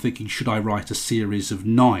is why I'm thinking, should I write a series of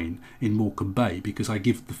 9 in Morecambe Bay? Because I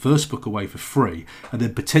give the first book away for free, and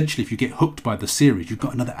then potentially if you get hooked by the series, you've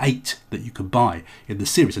got another 8 that you can buy in the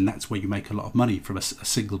series, and that's where you make a lot of money from a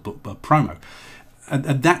single BookBub promo.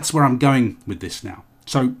 And that's where I'm going with this now.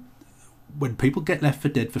 So when people get Left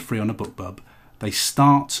 4 Dead for free on a BookBub, they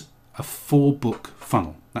start a 4-book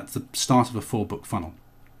funnel. That's the start of a 4-book funnel.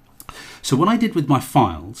 So what I did with my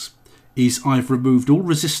files is I've removed all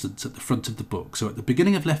resistance at the front of the book. So at the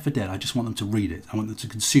beginning of Left 4 Dead, I just want them to read it. I want them to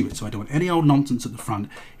consume it. So I don't want any old nonsense at the front.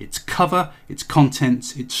 It's cover, it's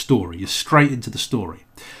contents, it's story. You're straight into the story.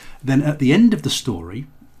 Then at the end of the story,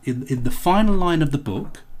 in the final line of the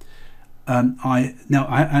book, I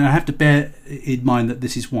have to bear in mind that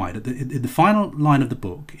this is wide. In the final line of the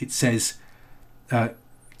book, it says,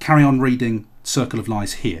 carry on reading Circle of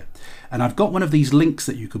Lies here. And I've got one of these links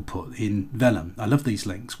that you can put in Vellum. I love these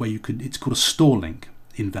links where it's called a store link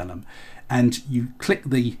in Vellum, and you click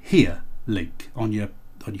the here link on your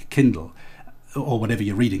Kindle or whatever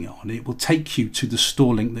you're reading it on. It will take you to the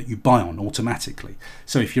store link that you buy on automatically.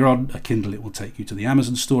 So if you're on a Kindle, it will take you to the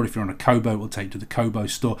Amazon store. If you're on a Kobo, it will take you to the Kobo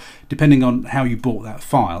store. Depending on how you bought that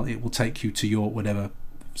file, it will take you to your whatever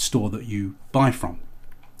store that you buy from.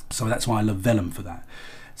 So that's why I love Vellum for that.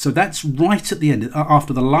 So that's right at the end.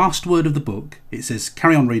 After the last word of the book, it says,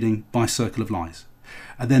 carry on reading by Circle of Lies.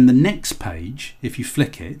 And then the next page, if you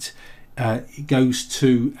flick it, it goes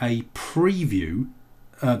to a preview,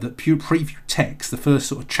 the pure preview text, the first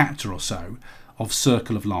sort of chapter or so of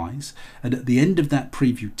Circle of Lies. And at the end of that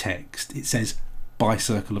preview text, it says, buy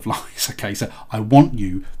Circle of Lies. Okay, so I want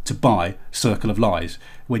you to buy Circle of Lies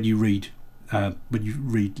when you read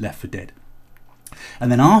Left 4 Dead.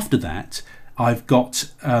 And then after that, I've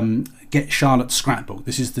got Get Charlotte's Scrapbook.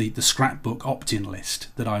 This is the scrapbook opt-in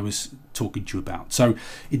list that I was talking to you about. So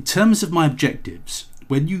in terms of my objectives,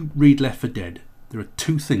 when you read Left 4 Dead, there are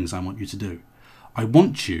two things I want you to do. I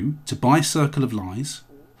want you to buy Circle of Lies,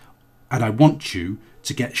 and I want you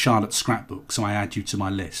to get Charlotte's Scrapbook, so I add you to my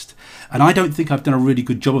list. And I don't think I've done a really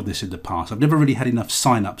good job of this in the past. I've never really had enough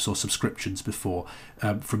sign-ups or subscriptions before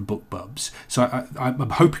from BookBubs. So I'm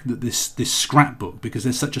hoping that this scrapbook, because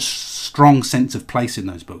there's such a strong sense of place in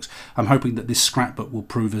those books, I'm hoping that this scrapbook will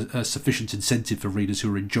prove a sufficient incentive for readers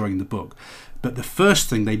who are enjoying the book. But the first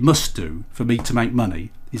thing they must do for me to make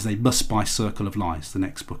money is they must buy Circle of Lies, the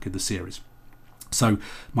next book in the series. So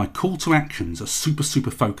my call to actions are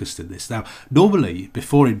super focused in this. Now, normally,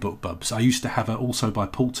 before in BookBubs, I used to have a also by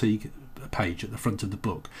Paul Teague page at the front of the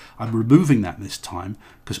book. I'm removing that this time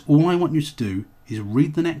because all I want you to do is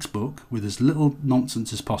read the next book with as little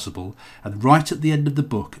nonsense as possible, and right at the end of the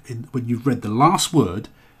book, when you've read the last word,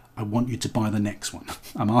 I want you to buy the next one.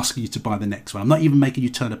 I'm asking you to buy the next one. I'm not even making you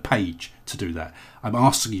turn a page to do that. I'm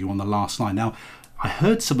asking you on the last line. Now, I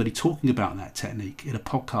heard somebody talking about that technique in a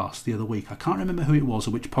podcast the other week. I can't remember who it was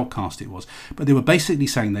or which podcast it was, but they were basically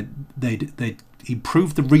saying that they'd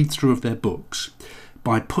improved the read-through of their books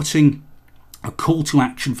by putting a call to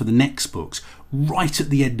action for the next books right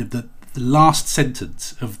at the end of the last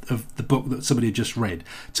sentence of the book that somebody had just read,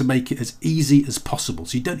 to make it as easy as possible.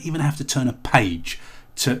 So you don't even have to turn a page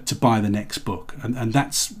to buy the next book, and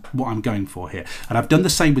that's what I'm going for here. And I've done the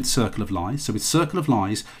same with Circle of Lies. So with Circle of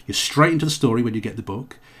Lies, you're straight into the story when you get the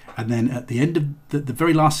book, and then at the end of the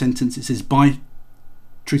very last sentence it says by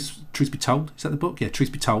Truth Be Told. Is that the book? Yeah,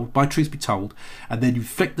 Truth Be Told, by Truth Be Told. And then you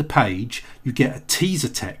flick the page, you get a teaser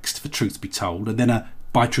text for Truth Be Told, and then a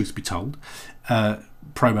by Truth Be Told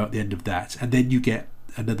promo at the end of that, and then you get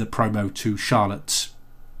another promo to Charlotte's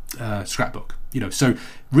scrapbook. So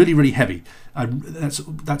really heavy.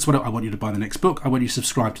 That's what I want you to buy the next book. I want you to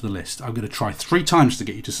subscribe to the list. I'm going to try 3 times to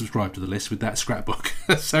get you to subscribe to the list with that scrapbook.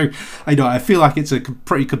 So I feel like it's a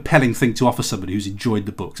pretty compelling thing to offer somebody who's enjoyed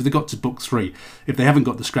the book. So they got to book 3. If they haven't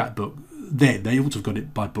got the scrapbook, then they ought to have got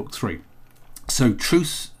it by book 3. So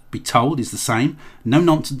Truth Be Told is the same. No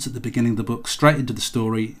nonsense at the beginning of the book, straight into the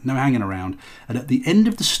story, no hanging around. And at the end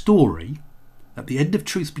of the story, at the end of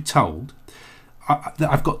Truth Be Told,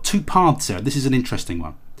 I've got 2 paths there. This is an interesting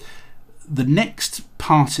one. The next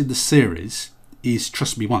part in the series is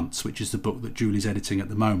Trust Me Once, which is the book that Julie's editing at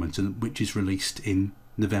the moment and which is released in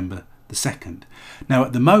November the 2nd. Now,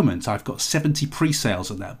 at the moment, I've got 70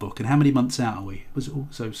 pre-sales on that book. And how many months out are we? Was it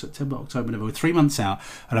also September, October, November? We're 3 months out,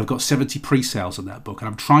 and I've got 70 pre-sales on that book. And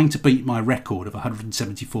I'm trying to beat my record of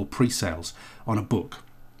 174 pre-sales on a book.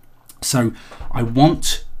 So I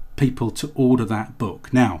want people to order that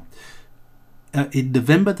book. Now, in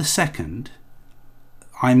November the 2nd,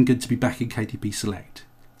 I'm going to be back in KDP Select.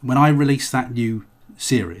 When I release that new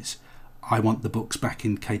series, I want the books back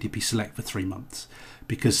in KDP Select for 3 months,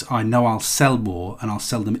 because I know I'll sell more and I'll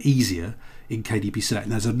sell them easier in KDP Select.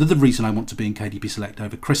 And there's another reason I want to be in KDP Select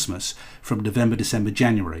over Christmas from November, December,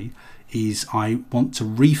 January, is I want to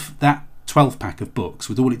reef that 12 pack of books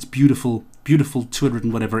with all its beautiful 200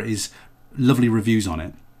 and whatever it is, lovely reviews on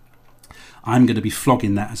it. I'm going to be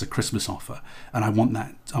flogging that as a Christmas offer, and I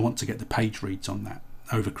want to get the page reads on that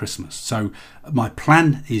over Christmas. So my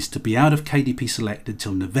plan is to be out of KDP Select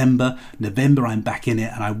until November. I'm back in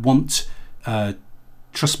it, and I want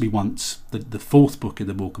Trust Me Once, the 4th book in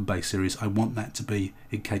the Morecambe Bay series, I want that to be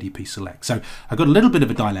in KDP Select. So I've got a little bit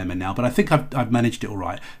of a dilemma now, but I think I've managed it all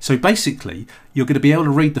right. So basically, you're going to be able to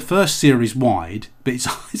read the first series wide, but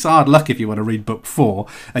it's hard luck if you want to read book 4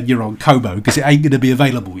 and you're on Kobo, because it ain't going to be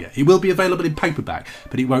available yet. It will be available in paperback,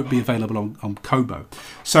 but it won't be available on Kobo.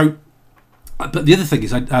 So, but the other thing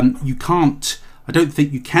is, you can't. I don't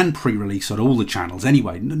think you can pre-release on all the channels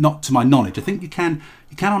anyway, not to my knowledge. I think you can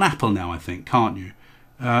on Apple now, I think, can't you?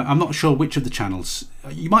 I'm not sure which of the channels.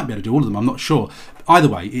 You might be able to do all of them. I'm not sure. Either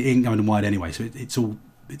way, it ain't going wide anyway, so it's all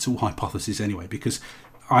hypothesis anyway. Because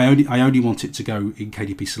I only want it to go in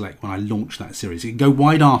KDP Select when I launch that series. It can go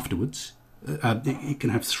wide afterwards. It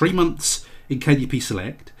can have 3 months in KDP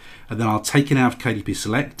Select, and then I'll take it out of KDP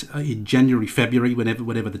Select in January, February,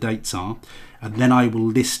 whenever the dates are, and then I will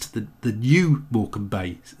list the new Morecambe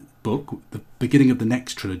Bay book, the beginning of the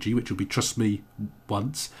next trilogy, which will be Trust Me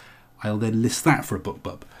Once. I'll then list that for a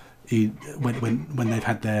BookBub when they've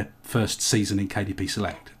had their first season in KDP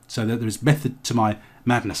Select. So there is method to my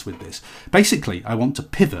madness with this. Basically, I want to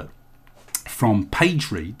pivot from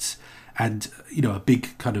page reads and a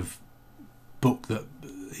big kind of book that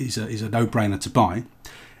is a no-brainer to buy,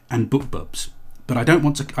 and BookBubs. But I don't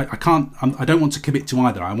want to. I don't want to commit to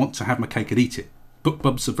either. I want to have my cake and eat it.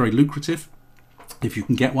 BookBubs are very lucrative. if you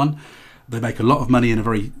can get one. They make a lot of money in a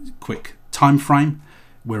very quick time frame,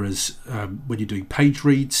 whereas when you're doing page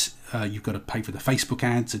reads, you've got to pay for the Facebook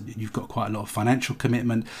ads, and you've got quite a lot of financial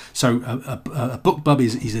commitment. So a BookBub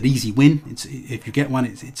is an easy win. If you get one,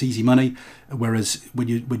 it's easy money. Whereas when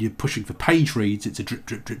you're pushing for page reads, it's a drip,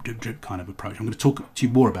 drip, drip, drip, drip kind of approach. I'm going to talk to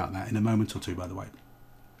you more about that in a moment or two, by the way.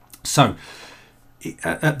 So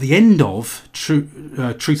at the end of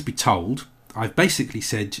Truth Be Told, I've basically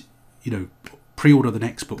said, pre-order the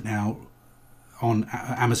next book now on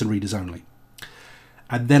Amazon readers only.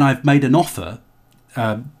 And then I've made an offer.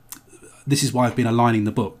 This is why I've been aligning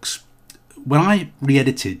the books. When I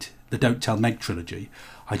re-edited the Don't Tell Meg trilogy,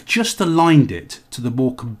 I just aligned it to the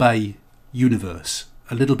Morecambe Bay universe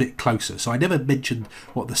a little bit closer. So I never mentioned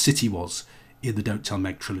what the city was in the Don't Tell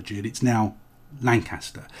Meg trilogy, and it's now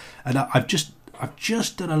Lancaster. And I've just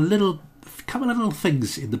done a couple of little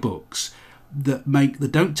things in the books that make the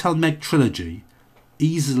Don't Tell Meg trilogy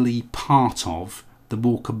easily part of the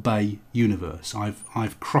Morecambe Bay universe.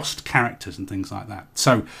 I've crossed characters and things like that.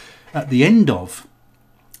 So at the end of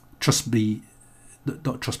Truth Be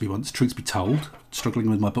Told, struggling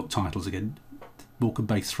with my book titles again, Morecambe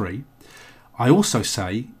Bay 3, I also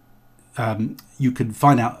say you can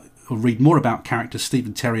find out or read more about characters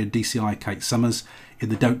Stephen Terry and DCI Kate Summers in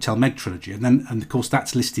the Don't Tell Meg trilogy, and of course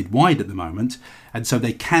that's listed wide at the moment, and so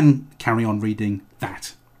they can carry on reading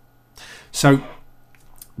that. So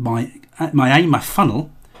my aim, my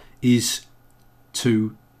funnel, is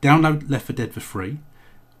to download Left 4 Dead for free.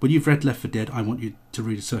 When you've read Left 4 Dead, I want you to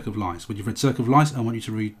read A Circle of Lies. When you've read Circle of Lies, I want you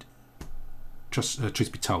to read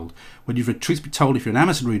Truth Be Told. When you've read Truth Be Told, if you're an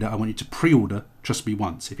Amazon reader, I want you to pre-order Trust Me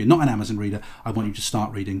Once. If you're not an Amazon reader, I want you to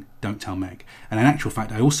start reading Don't Tell Meg. And in actual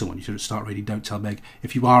fact, I also want you to start reading Don't Tell Meg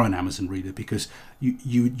if you are an Amazon reader, because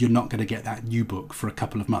you're not going to get that new book for a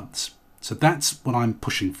couple of months. So that's what I'm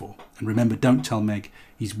pushing for. And remember, Don't Tell Meg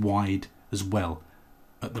is wide as well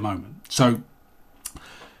at the moment. So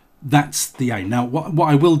that's the aim. Now, what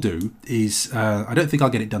I will do is, I don't think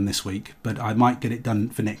I'll get it done this week, but I might get it done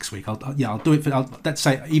for next week. I'll do it for, let's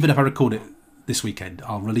say, even if I record it this weekend,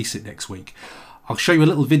 I'll release it next week. I'll show you a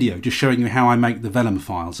little video just showing you how I make the vellum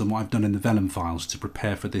files and what I've done in the vellum files to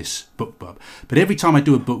prepare for this BookBub. But every time I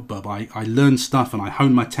do a BookBub, I learn stuff and I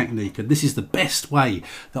hone my technique, and this is the best way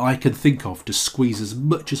that I can think of to squeeze as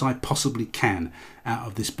much as I possibly can out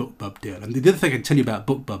of this BookBub deal. And the other thing I can tell you about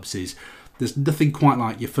BookBubs is there's nothing quite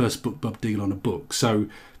like your first BookBub deal on a book. So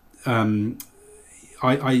I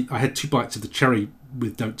had 2 bites of the cherry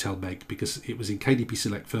with Don't Tell Meg because it was in KDP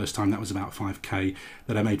Select first time. That was about 5k.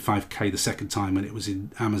 Then I made 5k the second time when it was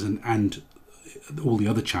in Amazon and all the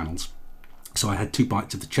other channels. So I had 2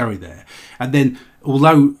 bites of the cherry there. And then,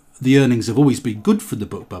 although the earnings have always been good for the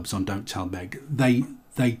BookBubs on Don't Tell Meg, they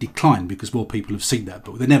declined because more people have seen that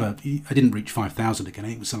book. I didn't reach 5,000 again.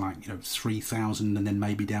 It was like 3,000 and then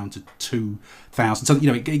maybe down to 2,000. So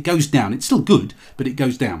it goes down. It's still good, but it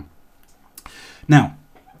goes down. Now,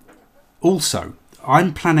 also,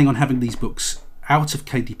 I'm planning on having these books out of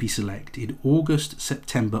KDP Select in August,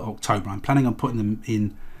 September, October. I'm planning on putting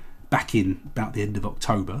them back in about the end of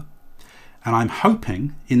October, and I'm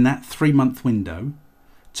hoping in that 3-month window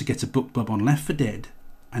to get a BookBub on Left 4 Dead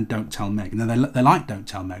and Don't Tell Meg. Now they like Don't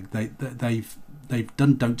Tell Meg. They've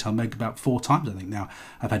done Don't Tell Meg about 4 times, I think. Now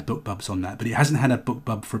I've had BookBubs on that, but it hasn't had a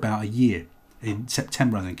BookBub for about a year. In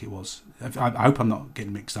September, I think it was. I hope I'm not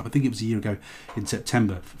getting mixed up. I think it was a year ago in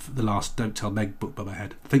September for the last Don't Tell Meg BookBub I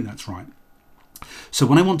had. I think that's right. So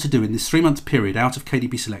what I want to do in this 3-month period out of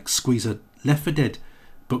KDP Select, squeeze a Left 4 Dead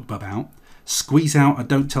BookBub out, squeeze out a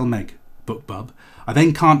Don't Tell Meg BookBub. I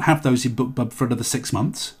then can't have those in BookBub for another 6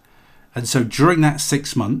 months. And so during that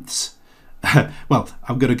 6 months, well,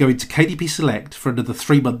 I'm going to go into KDP Select for another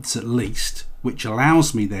 3 months at least, which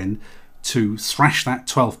allows me then to thrash that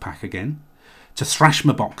 12-pack again, to thrash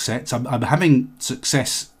my box sets. I'm having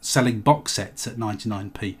success selling box sets at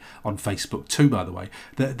 99p on Facebook too, by the way.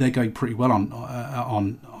 They're going pretty well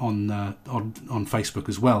on Facebook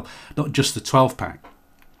as well, not just the 12-pack.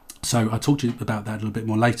 So I'll talk to you about that a little bit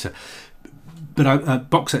more later. But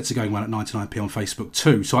box sets are going well at 99p on Facebook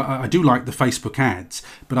too. So I do like the Facebook ads,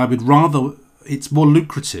 but I would rather, it's more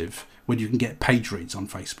lucrative when you can get page reads on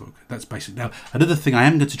Facebook. That's basically. Now, another thing I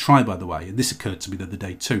am going to try, by the way, and this occurred to me the other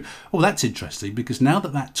day too. Oh, that's interesting, because now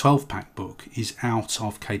that 12-pack book is out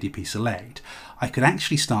of KDP Select, I could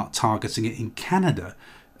actually start targeting it in Canada.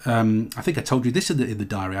 I think I told you this in the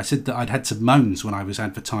diary. I said that I'd had some moans when I was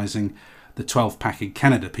advertising the 12-pack in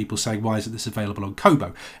Canada. People saying, why isn't this available on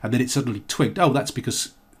Kobo? And then it suddenly twigged, oh, that's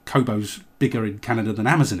because Kobo's bigger in Canada than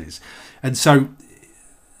Amazon is. And so,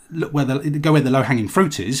 look, go where the low-hanging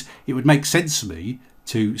fruit is. It would make sense for me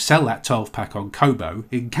to sell that 12-pack on Kobo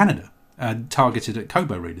in Canada and targeted at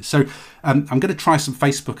Kobo readers. So I'm going to try some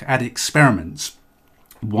Facebook ad experiments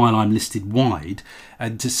while I'm listed wide,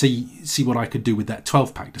 and to see what I could do with that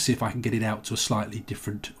 12-pack, to see if I can get it out to a slightly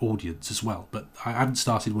different audience as well. But I haven't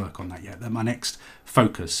started work on that yet. My next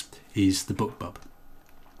focus is the BookBub.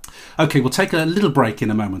 Okay, we'll take a little break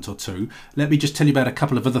in a moment or two. Let me just tell you about a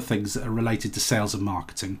couple of other things that are related to sales and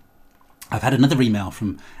marketing. I've had another email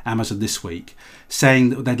from Amazon this week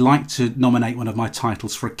saying that they'd like to nominate one of my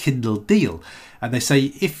titles for a Kindle deal. And they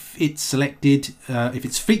say if it's selected, if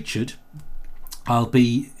it's featured, I'll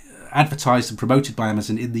be advertised and promoted by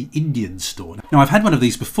Amazon in the Indian store. Now, I've had one of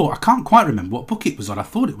these before. I can't quite remember what book it was on. I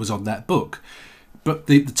thought it was on that book, but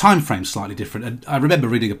the time frame's slightly different. And I remember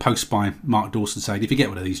reading a post by Mark Dawson saying, if you get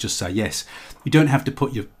one of these, just say yes. You don't have to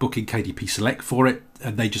put your book in KDP Select for it,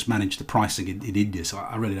 and they just manage the pricing in India, so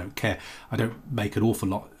I really don't care. I don't make an awful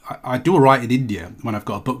lot. I do all right in India when I've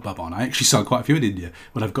got a BookBub on. I actually sell quite a few in India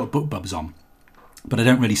when I've got BookBubs on. But I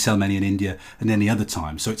don't really sell many in India and any other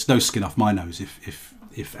time. So it's no skin off my nose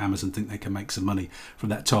if Amazon think they can make some money from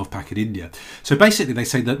that 12-pack in India. So basically they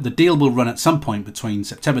say that the deal will run at some point between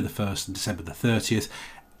September the 1st and December the 30th.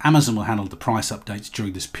 Amazon will handle the price updates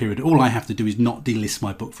during this period. All I have to do is not delist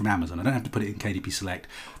my book from Amazon. I don't have to put it in KDP Select.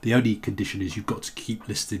 The only condition is you've got to keep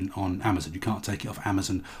listing on Amazon. You can't take it off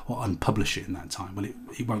Amazon or unpublish it in that time. Well,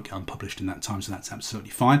 it won't get unpublished in that time, so that's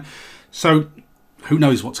absolutely fine. So who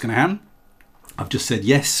knows what's going to happen? I've just said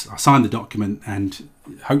yes, I signed the document, and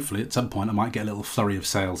hopefully at some point I might get a little flurry of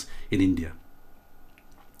sales in India.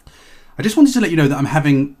 I just wanted to let you know that I'm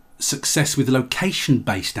having success with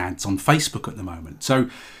location-based ads on Facebook at the moment. So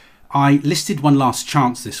I listed One Last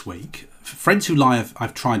Chance this week. Friends Who Lie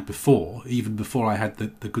I've tried before, even before I had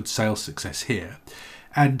the good sales success here.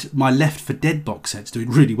 And my Left 4 Dead box set's doing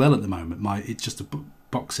really well at the moment. It's just a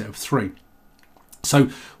box set of 3. So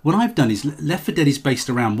what I've done is Left 4 Dead is based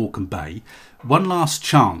around Morecambe Bay. One Last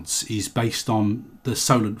Chance is based on the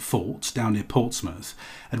Solent Fort down near Portsmouth.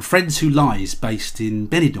 And Friends Who Lie is based in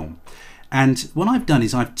Benidorm. And what I've done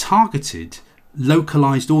is I've targeted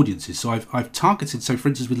localized audiences. So I've targeted, so for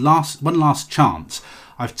instance with One Last Chance,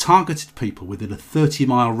 I've targeted people within a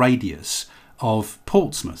 30-mile radius of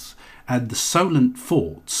Portsmouth. And the Solent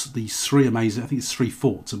forts, these 3 amazing, I think it's 3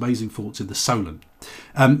 forts, amazing forts in the Solent.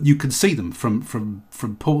 You can see them from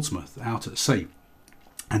Portsmouth out at sea.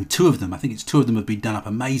 And 2 of them, I think it's 2 of them have been done up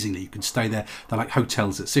amazingly. You can stay there. They're like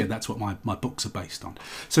hotels at sea. That's what my books are based on.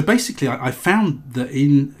 So basically, I found that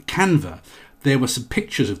in Canva, there were some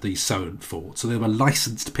pictures of these Solent forts. So there were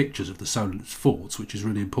licensed pictures of the Solent forts, which is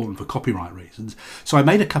really important for copyright reasons. So I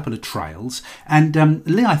made a couple of trails. And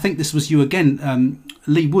Lee, I think this was you again.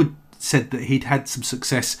 Lee Wood said that he'd had some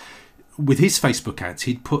success with his Facebook ads.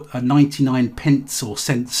 He'd put a 99 pence or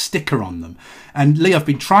cents sticker on them. And Lee, I've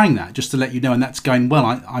been trying that just to let you know, and that's going well.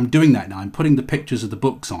 I'm doing that now. I'm putting the pictures of the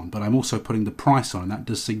books on, but I'm also putting the price on, and that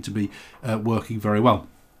does seem to be working very well.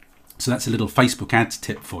 So that's a little Facebook ads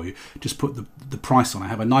tip for you. Just put the price on. I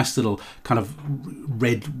have a nice little kind of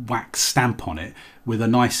red wax stamp on it with a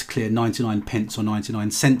nice clear 99 pence or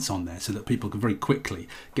 99 cents on there, so that people can very quickly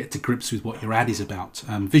get to grips with what your ad is about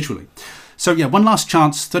visually. So yeah, One Last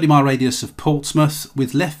Chance, 30-mile radius of Portsmouth.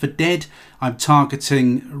 With Left 4 Dead, I'm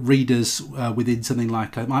targeting readers within something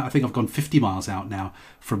like, I think I've gone 50 miles out now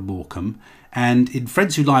from Morecambe. And in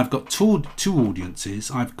Friends Who Lie, I've got two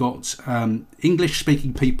audiences. I've got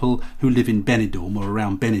English-speaking people who live in Benidorm or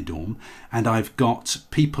around Benidorm, and I've got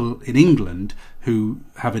people in England who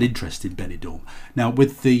have an interest in Benidorm. Now,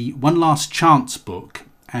 with the One Last Chance book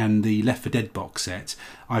and the Left 4 Dead box set,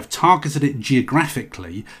 I've targeted it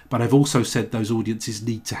geographically, but I've also said those audiences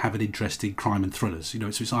need to have an interest in crime and thrillers. You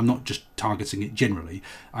know, so I'm not just targeting it generally.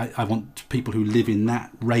 I want people who live in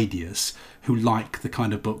that radius who like the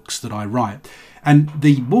kind of books that I write. And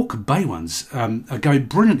the Morecambe Bay ones are going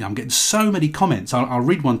brilliantly. I'm getting so many comments. I'll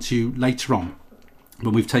read one to you later on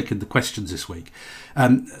when we've taken the questions this week.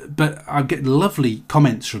 But I'm getting lovely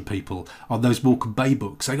comments from people on those Morecambe Bay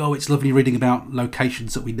books saying, oh, it's lovely reading about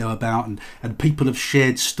locations that we know about, and people have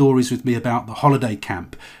shared stories with me about the holiday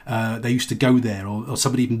camp. They used to go there, or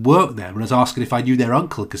somebody even worked there and was asking if I knew their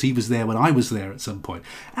uncle because he was there when I was there at some point.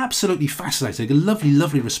 Absolutely fascinating. A lovely,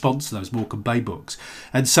 lovely response to those Morecambe Bay books.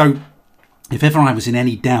 And so if ever I was in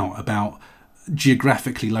any doubt about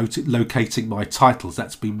geographically locating my titles,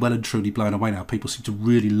 that's been well and truly blown away now. People seem to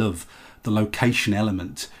really love the location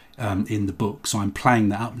element in the book, so I'm playing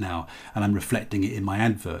that up now and I'm reflecting it in my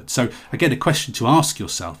advert. So again, a question to ask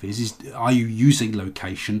yourself is are you using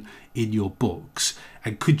location in your books,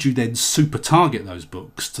 and could you then super target those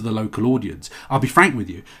books to the local audience? I'll be frank with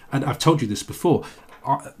you, and I've told you this before,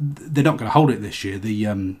 they're not going to hold it this year.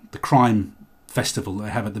 The crime festival that they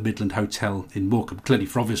have at the Midland Hotel in Morecambe, clearly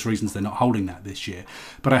for obvious reasons they're not holding that this year,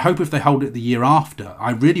 but I hope if they hold it the year after,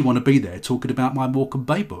 I really want to be there talking about my Morecambe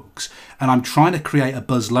Bay books, and I'm trying to create a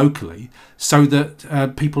buzz locally so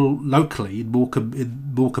that people locally in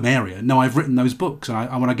Morecambe area know I've written those books, and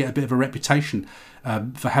I want to get a bit of a reputation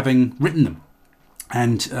for having written them,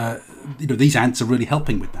 and these ads are really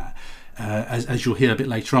helping with that, as you'll hear a bit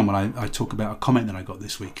later on when I talk about a comment that I got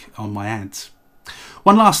this week on my ads.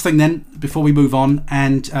 One last thing then before we move on,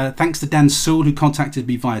 and thanks to Dan Sewell who contacted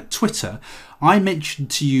me via Twitter. I mentioned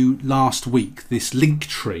to you last week this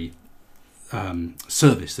Linktree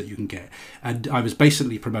service that you can get, and I was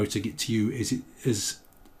basically promoting it to you as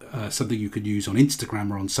something you could use on Instagram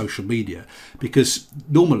or on social media, because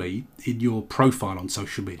normally in your profile on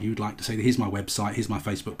social media you'd like to say, here's my website, here's my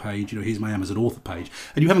Facebook page, here's my Amazon author page,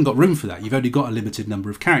 and you haven't got room for that. You've only got a limited number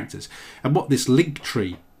of characters, and what this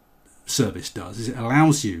Linktree service does is it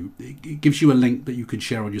gives you a link that you can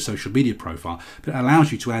share on your social media profile, but it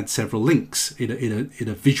allows you to add several links in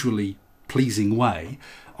a visually pleasing way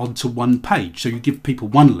onto one page. So you give people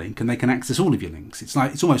one link and they can access all of your links. It's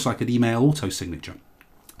almost like an email auto signature.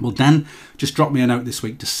 Well, Dan just dropped me a note this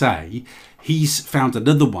week to say he's found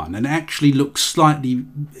another one, and it actually looks slightly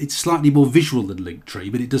more visual than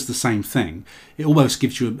Linktree, but it does the same thing. It almost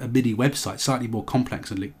gives you a mini website, slightly more complex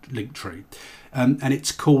than Linktree. And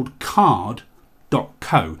it's called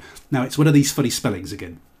card.co. Now, it's one of these funny spellings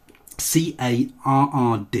again.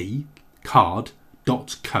 CARRD,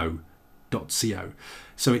 card.co.co.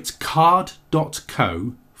 So it's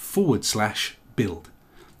card.co/build.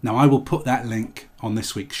 Now, I will put that link on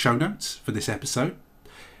this week's show notes for this episode,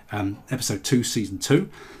 episode 2, season 2,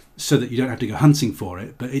 so that you don't have to go hunting for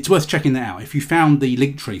it. But it's worth checking that out. If you found the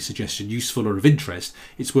Linktree suggestion useful or of interest,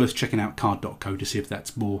 it's worth checking out card.co to see if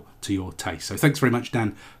that's more to your taste. So thanks very much,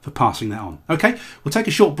 Dan, for passing that on. Okay, we'll take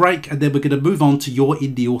a short break and then we're going to move on to your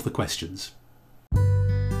indie author questions.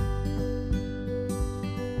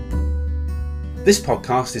 This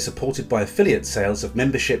podcast is supported by affiliate sales of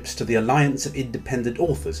memberships to the Alliance of Independent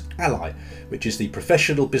Authors, ALLI, which is the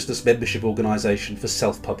professional business membership organisation for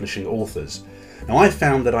self-publishing authors. Now, I've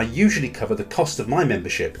found that I usually cover the cost of my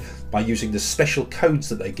membership by using the special codes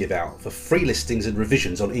that they give out for free listings and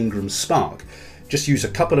revisions on Ingram Spark. Just use a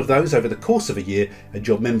couple of those over the course of a year and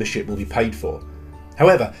your membership will be paid for.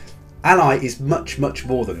 However, Ally is much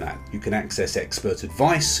more than that. You can access expert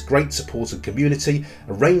advice, great support and community,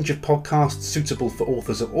 a range of podcasts suitable for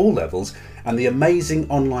authors at all levels, and the amazing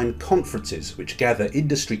online conferences which gather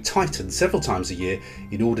industry titans several times a year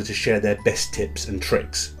in order to share their best tips and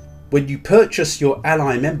tricks. When you purchase your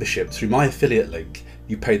Ally membership through my affiliate link,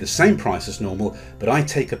 you pay the same price as normal, but I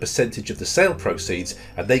take a percentage of the sale proceeds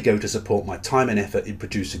and they go to support my time and effort in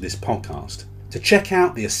producing this podcast. To check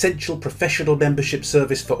out the essential professional membership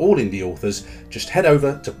service for all indie authors, just head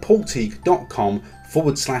over to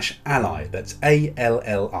paulteague.com/ally. That's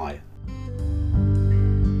ALLI.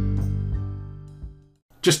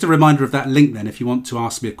 Just a reminder of that link then, if you want to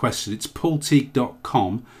ask me a question, it's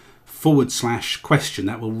paulteague.com/question.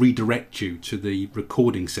 That will redirect you to the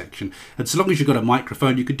recording section. And so long as you've got a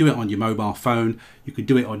microphone, you can do it on your mobile phone, you can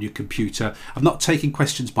do it on your computer. I'm not taking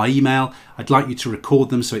questions by email. I'd like you to record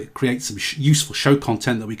them so it creates some useful show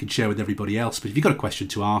content that we can share with everybody else. But if you've got a question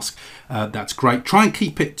to ask, that's great. Try and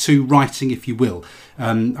keep it to writing if you will.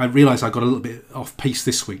 I realise I got a little bit off piece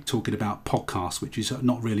this week talking about podcasts, which is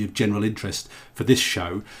not really of general interest for this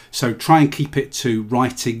show. So try and keep it to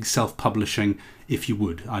writing, self-publishing, if you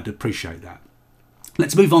would. I'd appreciate that.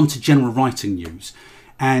 Let's move on to general writing news.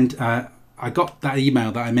 And I got that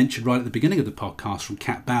email that I mentioned right at the beginning of the podcast from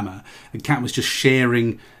Kat Bammer, and Kat was just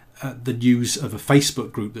sharing the news of a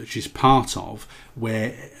Facebook group that she's part of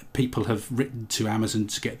where people have written to Amazon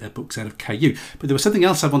to get their books out of KU. But there was something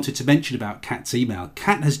else I wanted to mention about Kat's email.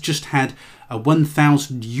 Kat has just had a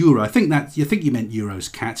 €1,000, I think you meant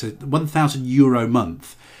euros, Kat, a €1,000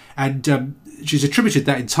 month. And she's attributed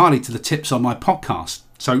that entirely to the tips on my podcast.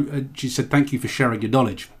 So she said, thank you for sharing your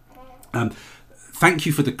knowledge. Thank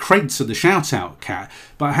you for the credits and the shout out, Kat.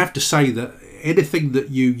 But I have to say that anything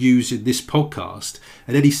that you use in this podcast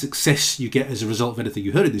and any success you get as a result of anything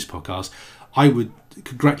you heard in this podcast, I would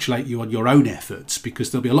congratulate you on your own efforts,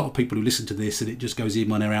 because there'll be a lot of people who listen to this and it just goes in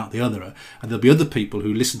one ear out the other, and there'll be other people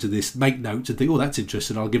who listen to this, make notes and think, oh, that's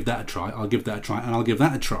interesting, I'll give that a try, I'll give that a try, and I'll give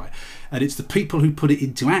that a try. And it's the people who put it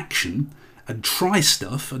into action and try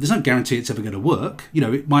stuff, and there's no guarantee it's ever going to work. You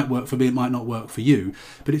know, it might work for me, it might not work for you,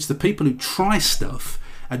 but it's the people who try stuff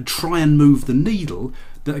and try and move the needle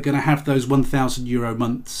that are going to have those €1,000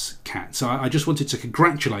 months, Kat. So I just wanted to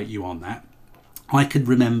congratulate you on that. I can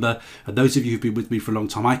remember, and those of you who've been with me for a long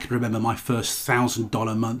time, I can remember my first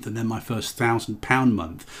 $1,000 month and then my first £1,000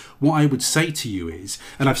 month. What I would say to you is,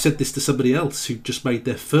 and I've said this to somebody else who just made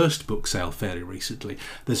their first book sale fairly recently,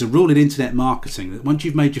 there's a rule in internet marketing that once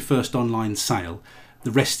you've made your first online sale,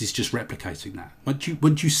 the rest is just replicating that.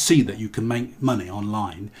 Once you see that you can make money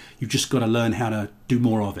online, you've just got to learn how to do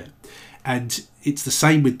more of it. And it's the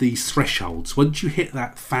same with these thresholds. Once you hit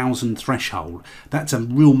that 1,000 threshold, that's a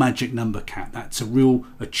real magic number, Kat. That's a real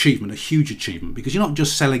achievement, a huge achievement, because you're not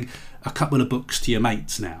just selling a couple of books to your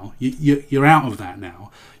mates now. You're out of that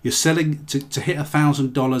now. You're selling to hit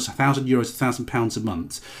 $1,000, €1,000, £1,000 a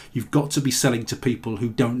month. You've got to be selling to people who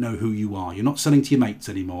don't know who you are. You're not selling to your mates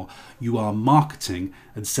anymore. You are marketing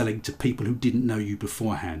and selling to people who didn't know you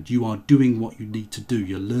beforehand. You are doing what you need to do.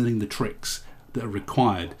 You're learning the tricks that are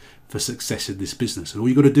required for success in this business, and all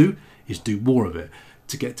you got to do is do more of it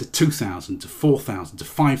to get to 2,000, to 4,000, to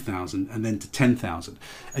 5,000, and then to 10,000.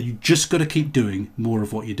 And you just got to keep doing more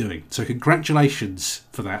of what you're doing. So congratulations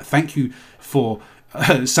for that. Thank you for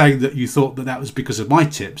saying that you thought that was because of my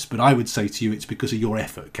tips, but I would say to you it's because of your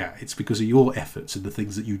effort, Kat. It's because of your efforts and the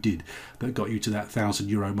things that you did that got you to that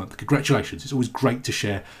 €1,000 a month. Congratulations. It's always great to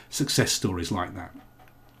share success stories like that.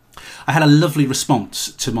 I had a lovely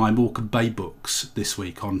response to my Morecambe Bay books this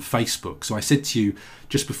week on Facebook. So I said to you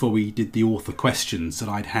just before we did the author questions that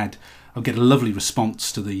I'll get a lovely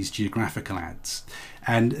response to these geographical ads.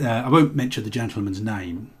 And I won't mention the gentleman's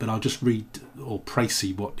name, but I'll just read or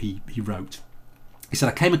précis what he wrote. He said,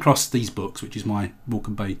 I came across these books, which is my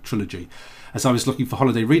Morecambe Bay trilogy, as I was looking for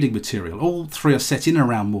holiday reading material. All three are set in and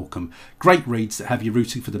around Morecambe. Great reads that have you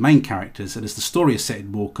rooting for the main characters, and as the story is set in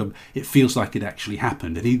Morecambe, it feels like it actually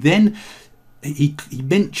happened. And he then he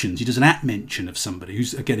does an app mention of somebody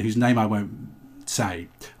whose name I won't say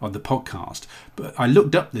on the podcast, but I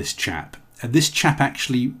looked up this chap, and this chap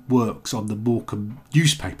actually works on the Morecambe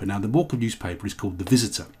newspaper. Now, the Morecambe newspaper is called The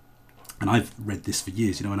Visitor, and I've read this for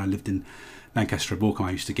years. When I lived in Lancaster and Morecambe,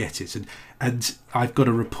 I used to get it, and I've got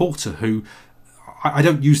a reporter who I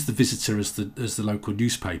don't use The Visitor as the local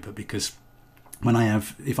newspaper, because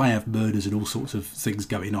if I have murders and all sorts of things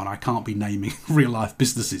going on, I can't be naming real life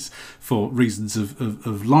businesses for reasons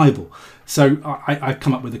of libel. So I've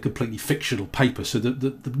come up with a completely fictional paper. So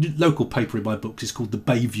the local paper in my books is called the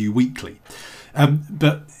Bayview Weekly,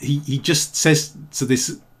 but he just says to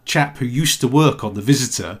this chap who used to work on The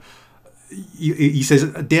Visitor, he says,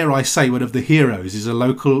 dare I say, one of the heroes is a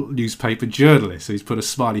local newspaper journalist. So he's put a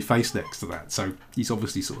smiley face next to that. So he's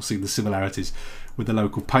obviously sort of seen the similarities with the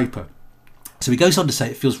local paper. So he goes on to say,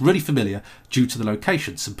 it feels really familiar due to the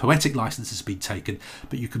location. Some poetic license has been taken,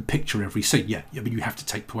 but you can picture every scene. Yeah, I mean, you have to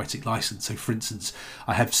take poetic license. So, for instance,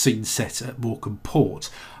 I have scenes set at Morecambe Port.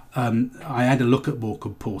 I had a look at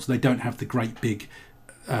Morecambe Port. They don't have the great big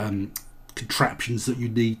contraptions that you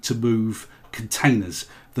need to move containers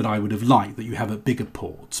that I would have liked that you have at bigger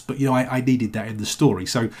ports, but I needed that in the story,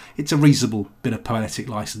 so it's a reasonable bit of poetic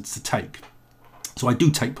license to take. So I do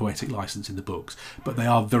take poetic license in the books, but they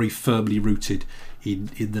are very firmly rooted in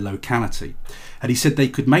the locality. And he said they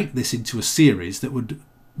could make this into a series that would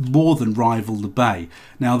more than rival The Bay.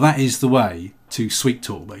 Now that is the way to sweet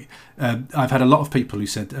talk me. I've had a lot of people who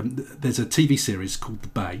said there's a TV series called The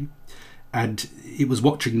Bay, and it was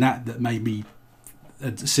watching that made me,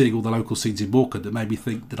 seeing all the local scenes in Morecambe, that made me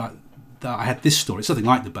think that I had this story. It's something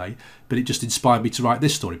like The Bay, but it just inspired me to write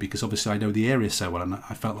this story, because obviously I know the area so well and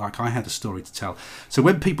I felt like I had a story to tell. So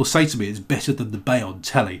when people say to me it's better than The Bay on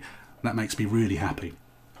telly, that makes me really happy.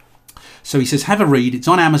 So he says, have a read. It's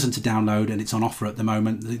on Amazon to download and it's on offer at the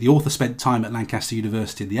moment. The author spent time at Lancaster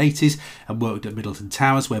University in the 80s and worked at Middleton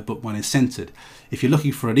Towers, where Book 1 is centred. If you're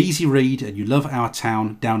looking for an easy read and you love our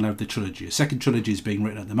town, download the trilogy. A second trilogy is being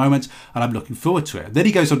written at the moment and I'm looking forward to it. And then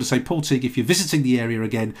he goes on to say, Paul Teague, if you're visiting the area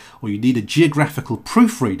again or you need a geographical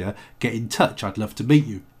proofreader, get in touch. I'd love to meet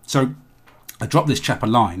you. So I dropped this chap a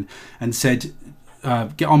line and said,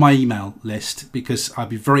 get on my email list, because I'd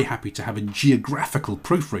be very happy to have a geographical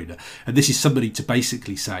proofreader. And this is somebody to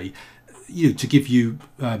basically say, to give you,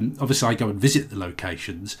 obviously I go and visit the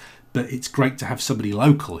locations, but it's great to have somebody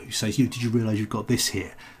local who says, did you realise you've got this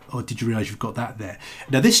here? Or did you realise you've got that there?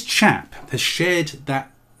 Now this chap has shared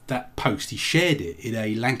that post. He shared it in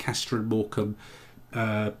a Lancaster and Morecambe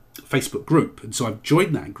Facebook group, and so I've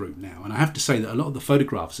joined that group now, and I have to say that a lot of the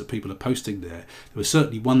photographs that people are posting there was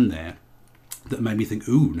certainly one there that made me think,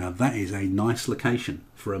 ooh, now that is a nice location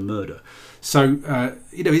for a murder. So,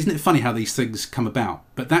 isn't it funny how these things come about?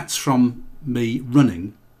 But that's from me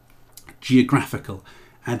running geographical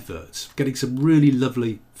adverts, getting some really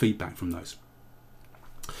lovely feedback from those.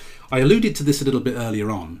 I alluded to this a little bit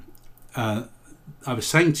earlier on. I was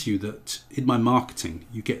saying to you that in my marketing,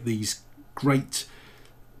 you get these great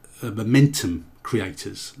momentum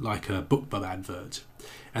creators like a BookBub advert,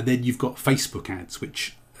 and then you've got Facebook ads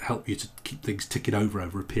which help you to keep things ticking over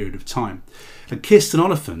a period of time. And Kirsten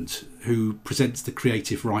Oliphant, who presents the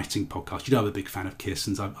Creative Writing podcast, you know I'm a big fan of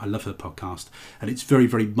Kirsten's. I love her podcast, and it's very,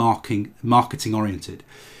 very marketing oriented.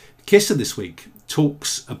 Kirsten this week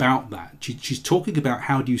talks about that. She's talking about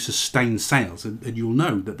how do you sustain sales, and you'll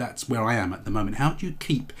know that that's where I am at the moment. How do you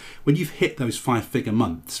keep, when you've hit those 5-figure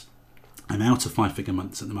months? I'm out of 5-figure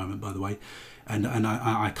months at the moment, by the way, and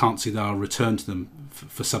I can't see that I'll return to them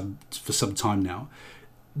for some time now.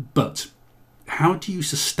 But how do you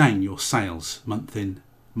sustain your sales month in,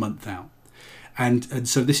 month out? And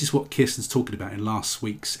so this is what Kirsten's talking about in last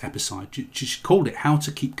week's episode. She called it How to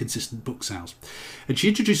Keep Consistent Book Sales. And she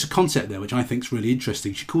introduced a concept there which I think is really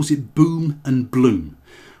interesting. She calls it boom and bloom.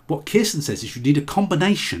 What Kirsten says is you need a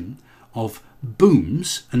combination of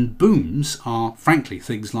booms, and booms are frankly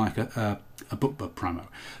things like a BookBub promo.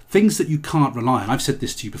 Things that you can't rely on. I've said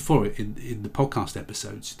this to you before in the podcast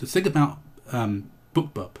episodes. The thing about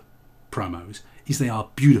BookBub promos is they are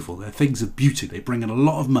beautiful. They're things of beauty. They bring in a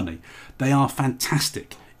lot of money. They are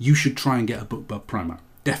fantastic. You should try and get a BookBub promo.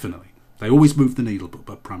 Definitely. They always move the needle,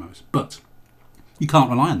 BookBub promos. But you can't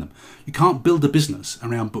rely on them. You can't build a business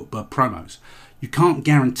around BookBub promos. You can't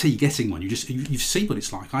guarantee getting one. You've seen what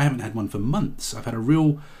it's like. I haven't had one for months. I've had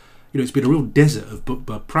it's been a real desert of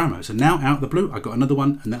BookBub promos. And now out of the blue, I got another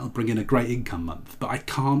one, and that'll bring in a great income month. But I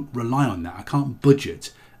can't rely on that. I can't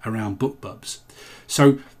budget around BookBubs.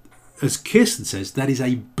 So, as Kirsten says, that is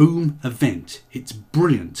a boom event. It's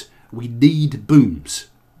brilliant. We need booms.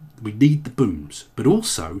 We need the booms. But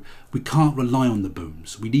also, we can't rely on the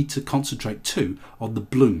booms. We need to concentrate too on the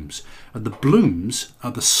blooms. And the blooms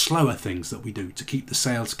are the slower things that we do to keep the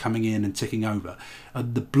sales coming in and ticking over.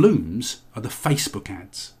 And the blooms are the Facebook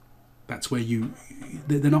ads. That's where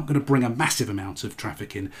they're not going to bring a massive amount of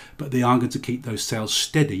traffic in, but they are going to keep those sales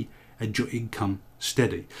steady and your income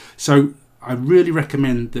steady. So I really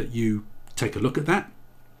recommend that you take a look at that.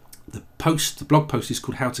 The blog post is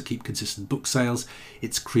called How to Keep Consistent Book Sales.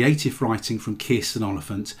 It's creative writing from Kirsten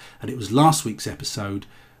Oliphant, and it was last week's episode.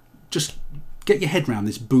 Just get your head around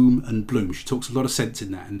this boom and bloom. She talks a lot of sense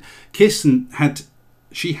in that. And Kirsten had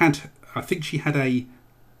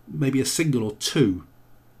maybe a single or two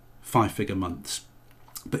 5-figure months,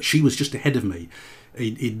 but she was just ahead of me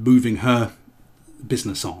in moving her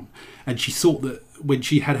business on. And she thought that when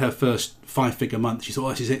she had her first 5-figure month, she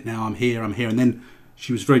thought, this is it now, I'm here. And then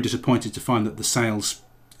she was very disappointed to find that the sales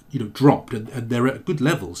dropped, and they're at a good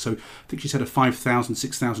level. So I think she's had a $5,000,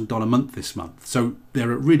 $6,000 month this month. So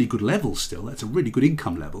they're at really good levels still. That's a really good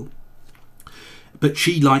income level. But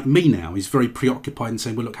she, like me now, is very preoccupied and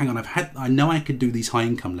saying, well, look, hang on, I know I can do these high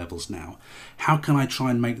income levels now. How can I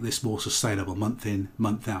try and make this more sustainable month in,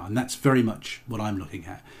 month out? And that's very much what I'm looking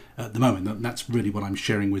at the moment. That's really what I'm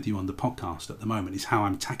sharing with you on the podcast at the moment, is how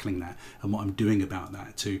I'm tackling that and what I'm doing about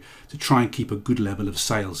that to try and keep a good level of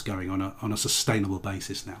sales going on a sustainable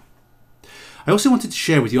basis now. I also wanted to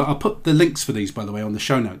share with you, I'll put the links for these, by the way, on the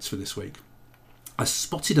show notes for this week. I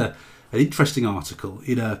spotted an interesting article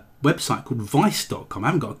in a website called Vice.com. I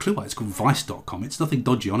haven't got a clue why it's called Vice.com. It's nothing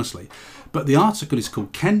dodgy, honestly. But the article is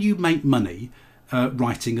called Can You Make Money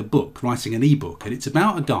Writing an ebook? And it's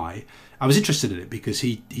about a guy. I was interested in it because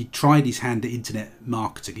he tried his hand at internet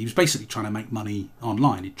marketing. He was basically trying to make money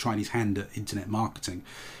online. He tried his hand at internet marketing.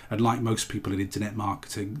 And like most people in internet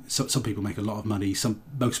marketing, some people make a lot of money.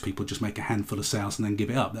 Most people just make a handful of sales and then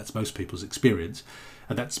give it up. That's most people's experience.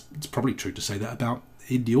 And it's probably true to say that about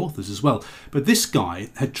indie authors as well. But this guy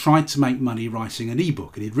had tried to make money writing an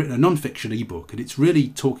ebook, and he'd written a non-fiction ebook, and it's really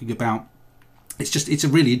talking about, it's a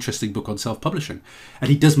really interesting book on self-publishing, and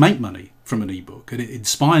he does make money from an ebook, and it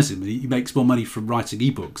inspires him. He makes more money from writing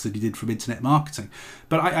ebooks than he did from internet marketing.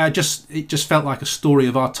 But it just felt like a story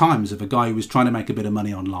of our times, of a guy who was trying to make a bit of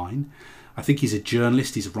money online. I think he's a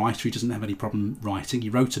journalist, he's a writer, he doesn't have any problem writing. He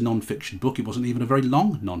wrote a non-fiction book, it wasn't even a very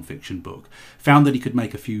long non-fiction book. Found that he could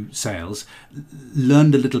make a few sales,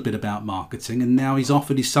 learned a little bit about marketing, and now he's off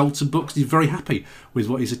and he's sold some books. He's very happy with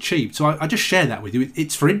what he's achieved. So I just share that with you.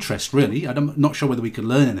 It's for interest, really. I'm not sure whether we can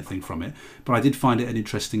learn anything from it, but I did find it an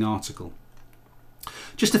interesting article.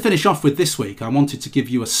 Just to finish off with this week, I wanted to give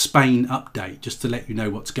you a Spain update, just to let you know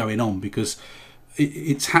what's going on, because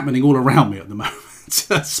it's happening all around me at the moment.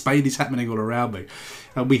 Spain is happening all around me.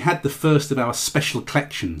 We had the first of our special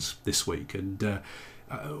collections this week, and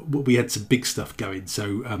we had some big stuff going.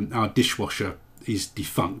 So our dishwasher is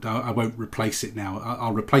defunct. I won't replace it now.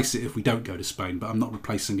 I'll replace it if we don't go to Spain, but I'm not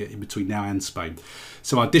replacing it in between now and Spain.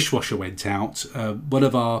 So our dishwasher went out. One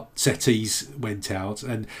of our settees went out.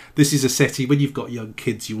 And this is a settee. When you've got young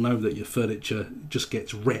kids, you'll know that your furniture just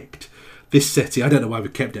gets wrecked. This settee, I don't know why we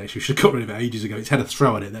kept it actually. We should have got rid of it ages ago. It's had a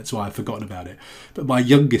throw on it. That's why I've forgotten about it. But my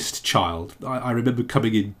youngest child, I remember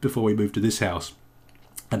coming in before we moved to this house,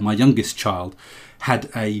 and my youngest child had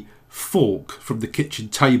a fork from the kitchen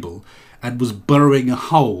table and was burrowing a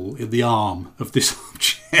hole in the arm of this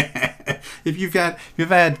chair. If you've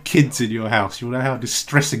had kids in your house, you'll know how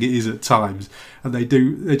distressing it is at times, and they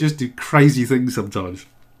just do crazy things sometimes.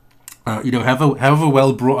 However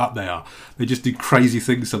well brought up they are, they just do crazy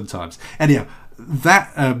things sometimes. Anyhow,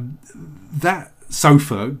 that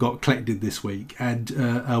sofa got collected this week, and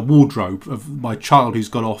a wardrobe of my child who's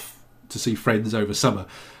gone off to see friends over summer.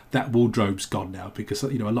 That wardrobe's gone now because a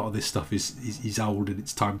lot of this stuff is old and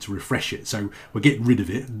it's time to refresh it. So we're getting rid of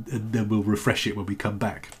it, and then we'll refresh it when we come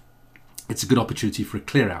back. It's a good opportunity for a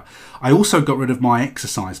clear out. I also got rid of my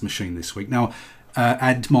exercise machine this week now,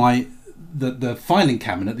 and the filing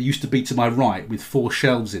cabinet that used to be to my right with 4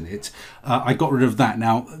 shelves in it. I got rid of that.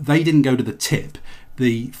 Now they didn't go to the tip.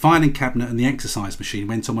 The filing cabinet and the exercise machine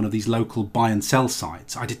went on one of these local buy and sell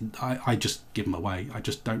sites. I just give them away. I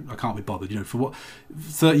can't be bothered. For what,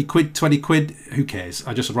 30 quid, 20 quid, who cares?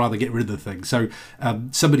 I just rather get rid of the thing. So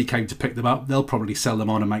somebody came to pick them up. They'll probably sell them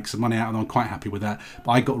on and make some money out, and I'm quite happy with that.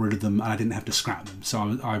 But I got rid of them and I didn't have to scrap them.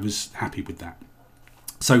 So I was happy with that.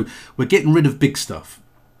 So we're getting rid of big stuff.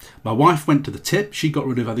 My wife went to the tip. She got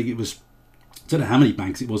rid of, I don't know how many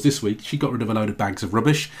bags it was this week. She got rid of a load of bags of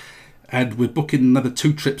rubbish. And we're booking another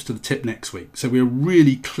 2 trips to the tip next week. So we're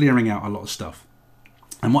really clearing out a lot of stuff.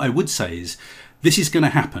 And what I would say is, this is going to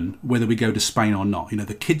happen whether we go to Spain or not.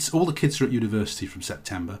 All the kids are at university from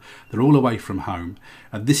September. They're all away from home.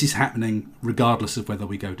 And this is happening regardless of whether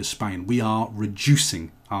we go to Spain. We are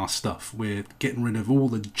reducing our stuff. We're getting rid of all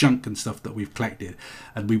the junk and stuff that we've collected.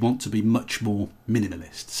 And we want to be much more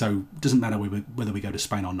minimalist. So it doesn't matter whether we go to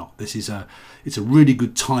Spain or not. It's a really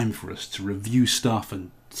good time for us to review stuff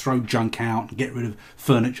and throw junk out and get rid of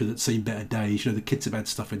furniture that's seen better days. The kids have had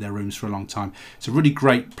stuff in their rooms for a long time. It's a really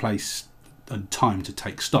great place and time to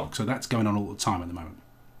take stock. So that's going on all the time at the moment.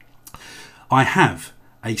 I have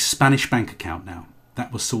a Spanish bank account now.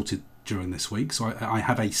 That was sorted during this week. So I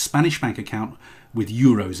have a Spanish bank account with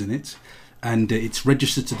euros in it, and it's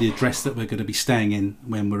registered to the address that we're going to be staying in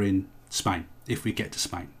when we're in Spain, if we get to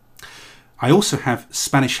Spain. I also have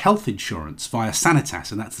Spanish health insurance via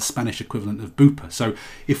Sanitas, and that's the Spanish equivalent of Bupa. So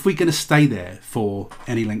if we're going to stay there for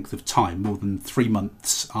any length of time, more than 3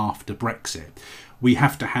 months after Brexit, we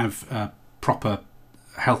have to have proper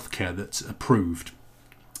healthcare that's approved,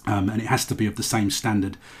 and it has to be of the same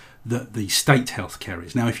standard that the state healthcare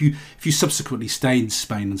is. Now, if you subsequently stay in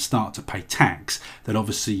Spain and start to pay tax, then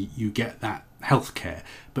obviously you get that healthcare.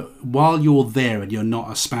 But while you're there and you're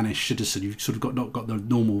not a Spanish citizen, you've sort of not got the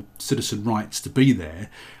normal citizen rights to be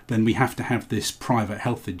there, then we have to have this private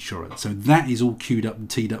health insurance. So that is all queued up and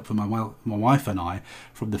teed up for my wife and I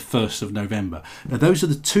from the 1st of November. Now, those are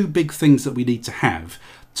the 2 big things that we need to have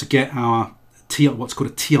to get our what's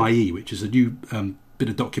called a TIE, which is a new bit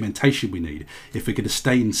of documentation we need if we're going to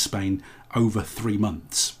stay in Spain over 3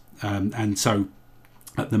 months. And so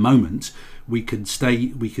at the moment, if we can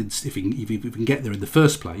get there in the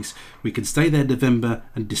first place, we can stay there November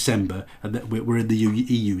and December, and that we're in the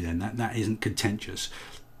EU then. That isn't contentious.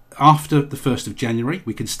 After the 1st of January,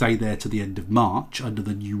 we can stay there to the end of March under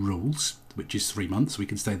the new rules, which is 3 months. We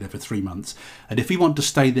can stay there for 3 months. And if we want to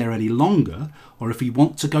stay there any longer, or if we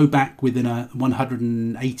want to go back within a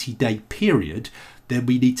 180-day period, then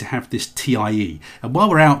we need to have this TIE. And while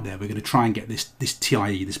we're out there, we're going to try and get this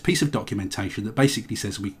TIE, this piece of documentation that basically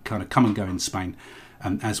says we kind of come and go in Spain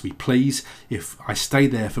as we please. If I stay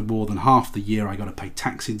there for more than half the year, I got to pay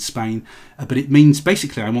tax in Spain. But it means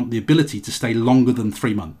basically I want the ability to stay longer than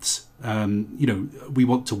 3 months. We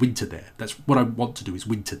want to winter there. That's what I want to do, is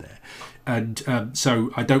winter there. And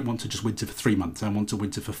so I don't want to just winter for 3 months. I want to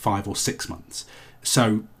winter for 5 or 6 months.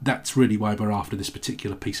 So that's really why we're after this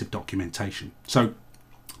particular piece of documentation. So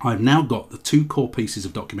I've now got the 2 core pieces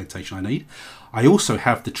of documentation I need. I also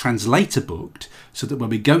have the translator booked so that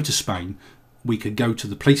when we go to Spain, we could go to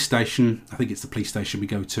the police station. I think it's the police station we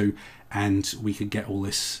go to, and we could get all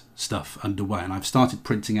this stuff underway. And I've started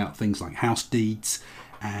printing out things like house deeds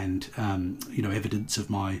and evidence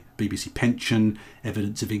of my BBC pension,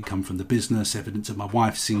 evidence of income from the business, evidence of my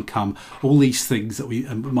wife's income, all these things that we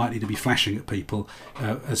might need to be flashing at people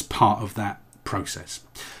as part of that process.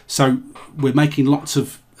 So we're making lots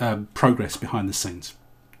of progress behind the scenes.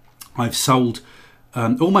 I've sold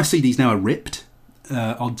all my CDs now are ripped.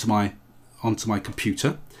 onto my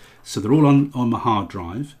computer, so they're all on my hard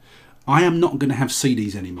drive. I am not going to have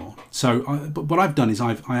CDs anymore. So, but what I've done is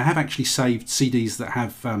I have actually saved CDs that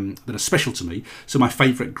have that are special to me. So my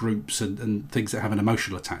favourite groups and things that have an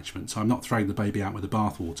emotional attachment. So I'm not throwing the baby out with the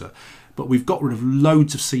bathwater. But we've got rid of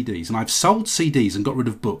loads of CDs, and I've sold CDs and got rid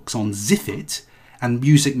of books on Ziffit and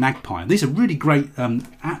Music Magpie. These are really great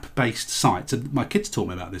app-based sites. And my kids taught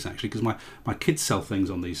me about this actually, because my kids sell things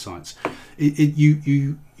on these sites.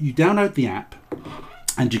 You download the app,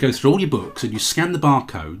 and you go through all your books and you scan the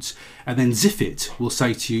barcodes, and then Ziffit will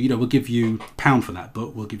say to you, we'll give you £1 for that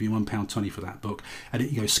book, we'll give you £1.20 for that book, and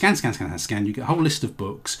you go scan, you get a whole list of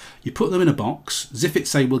books, you put them in a box. Ziffit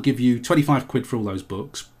say we'll give you 25 quid for all those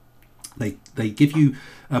books. They give you,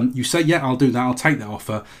 you say, yeah, I'll do that, I'll take that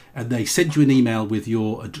offer, and they send you an email with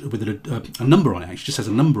a number on it. It just has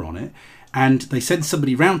a number on it, and they send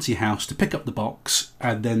somebody round to your house to pick up the box,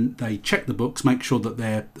 and then they check the books, make sure that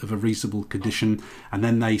they're of a reasonable condition, and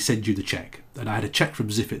then they send you the cheque. And I had a cheque from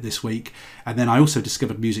Ziffit this week, and then I also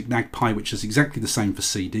discovered Music Magpie, which is exactly the same for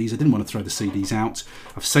CDs. I didn't want to throw the CDs out.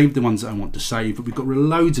 I've saved the ones that I want to save, but we've got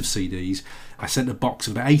loads of CDs. I sent a box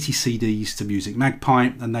of about 80 CDs to Music Magpie,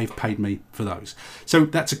 and they've paid me for those. So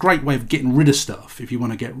that's a great way of getting rid of stuff if you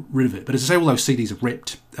want to get rid of it. But as I say, all those CDs are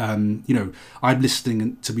ripped. I'm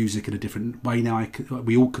listening to music in a different way now.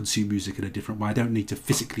 We all consume music in a different way. I don't need to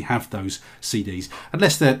physically have those CDs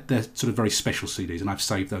unless they're sort of very special CDs, and I've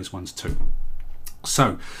saved those ones too.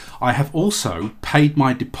 So I have also paid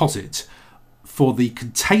my deposit for the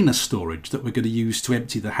container storage that we're going to use to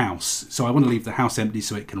empty the house. So I want to leave the house empty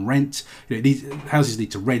so it can rent. Houses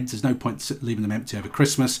need to rent. There's no point leaving them empty over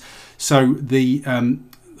Christmas. So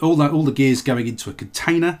all the gear's going into a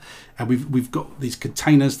container, and we've got these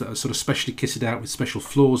containers that are sort of specially kitted out with special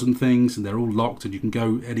floors and things, and they're all locked, and you can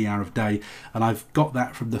go any hour of day. And I've got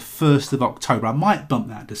that from the 1st of October. I might bump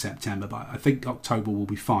that to September, but I think October will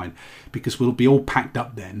be fine, because we'll be all packed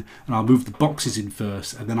up then, and I'll move the boxes in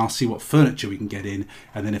first, and then I'll see what furniture we can get in,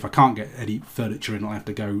 and then if I can't get any furniture in, I'll have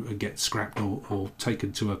to go and get scrapped or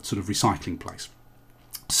taken to a sort of recycling place.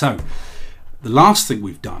 So the last thing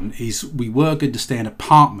we've done is we were going to stay in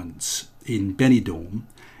apartments in Benidorm,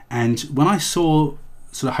 and when I saw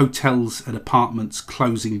sort of hotels and apartments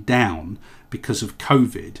closing down because of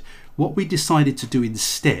COVID, what we decided to do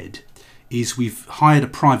instead is we've hired a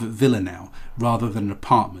private villa now rather than an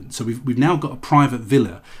apartment. So we've now got a private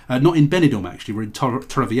villa, not in Benidorm actually, we're in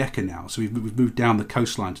Torrevieja now. So we've moved down the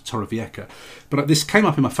coastline to Torrevieja. But this came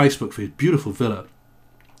up in my Facebook feed, beautiful villa.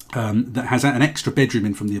 That has an extra bedroom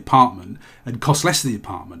in from the apartment and costs less than the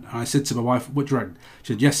apartment. And I said to my wife, what do you reckon?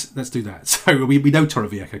 She said, yes, let's do that. So we know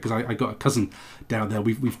Torrevieja because I got a cousin down there.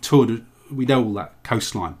 We've toured, we know all that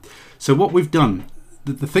coastline. So what we've done,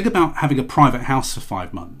 the thing about having a private house for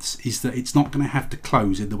 5 months is that it's not going to have to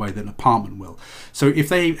close in the way that an apartment will. So if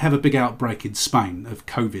they have a big outbreak in Spain of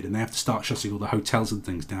COVID and they have to start shutting all the hotels and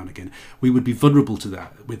things down again, we would be vulnerable to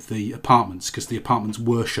that with the apartments because the apartments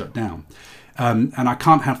were shut down. And I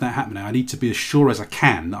can't have that happening. I need to be as sure as I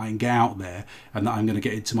can that I can get out there and that I'm going to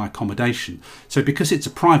get into my accommodation. So because it's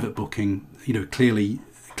a private booking, clearly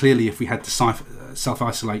if we had to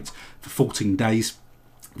self-isolate for 14 days,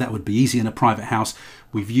 that would be easy in a private house.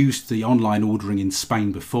 We've used the online ordering in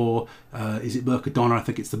Spain before. Is it Mercadona? I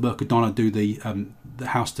think it's the Mercadona do the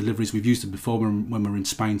house deliveries. We've used them before when we're in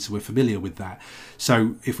Spain, so we're familiar with that.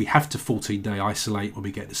 So if we have to 14-day isolate when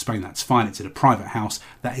we get to Spain, that's fine. It's in a private house.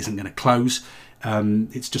 That isn't going to close.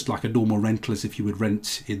 It's just like a normal rental as if you would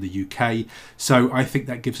rent in the UK. So I think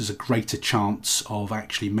that gives us a greater chance of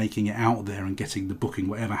actually making it out there and getting the booking,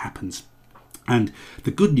 whatever happens. And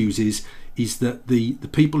the good news is that the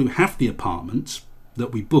people who have the apartments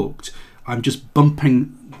that we booked, I'm just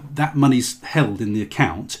bumping, that money's held in the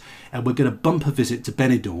account, and we're going to bump a visit to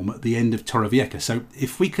Benidorm at the end of Torrevieja. So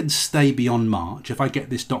if we can stay beyond March, if I get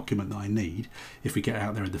this document that I need, if we get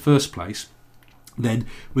out there in the first place, then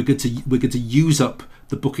we're going to use up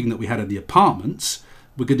the booking that we had in the apartments.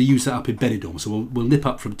 We're going to use that up in Benidorm. So we'll nip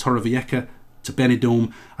up from Torrevieja to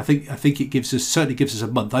Benidorm. I think it certainly gives us a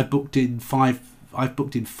month. I've booked in 5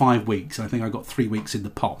 weeks. I think I got 3 weeks in the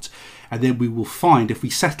pot. And then we will find, if we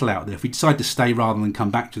settle out there, if we decide to stay rather than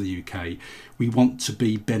come back to the UK, we want to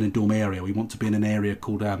be Benidorm area. We want to be in an area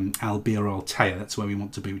called Albira Altea. That's where we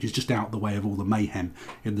want to be, which is just out the way of all the mayhem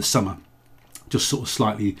in the summer. Just sort of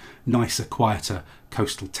slightly nicer, quieter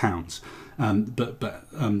coastal towns,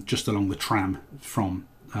 but just along the tram from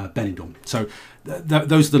Benidorm. So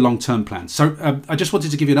those are the long-term plans. So I just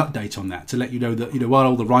wanted to give you an update on that to let you know that while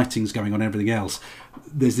all the writing's going on and everything else,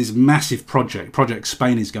 there's this massive Project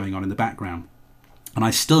Spain is going on in the background, and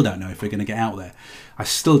I still don't know if we're going to get out there. I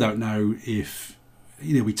still don't know if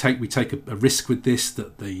we take a risk with this,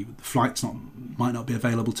 that the flights might not be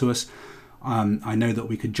available to us. I know that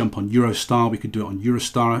we could jump on Eurostar. We could do it on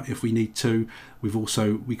Eurostar if we need to. We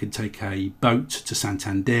could take a boat to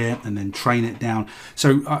Santander and then train it down.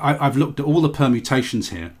 So I've looked at all the permutations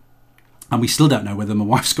here, and we still don't know whether my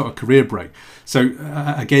wife's got a career break. So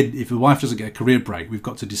again, if the wife doesn't get a career break, we've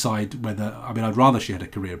got to decide whether. I mean, I'd rather she had a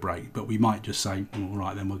career break, but we might just say, all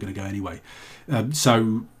right, then we're going to go anyway.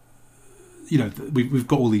 So we've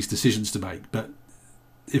got all these decisions to make. But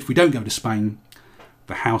if we don't go to Spain,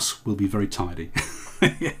 the house will be very tidy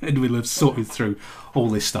and we'll have sorted through all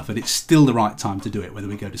this stuff, and it's still the right time to do it, whether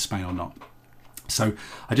we go to Spain or not. So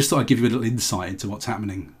I just thought I'd give you a little insight into what's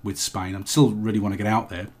happening with Spain. I still really want to get out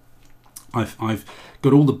there. I've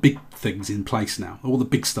got all the big things in place now. All the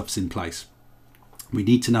big stuff's in place. We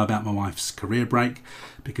need to know about my wife's career break,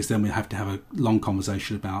 because then we'll have to have a long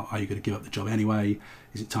conversation about, are you going to give up the job anyway?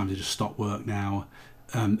 Is it time to just stop work now?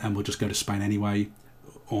 And we'll just go to Spain anyway,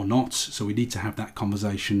 or not. So we need to have that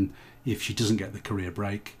conversation if she doesn't get the career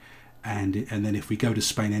break. And then if we go to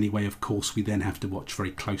Spain anyway, of course, we then have to watch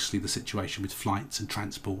very closely the situation with flights and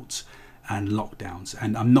transports and lockdowns.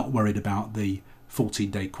 And I'm not worried about the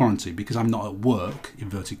 14-day quarantine, because I'm not at work,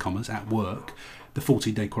 inverted commas, at work. The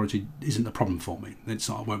 14-day quarantine isn't a problem for me. It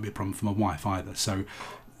won't be a problem for my wife either. So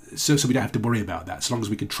we don't have to worry about that. So long as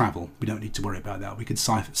we can travel, we don't need to worry about that. We can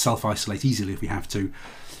self-isolate easily if we have to.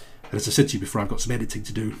 And as I said to you before, I've got some editing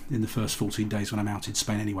to do in the first 14 days when I'm out in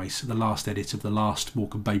Spain anyway. So the last edit of the last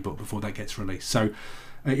Morecambe Bay book before that gets released. So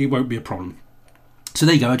it won't be a problem. So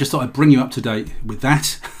there you go. I just thought I'd bring you up to date with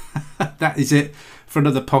that. That is it for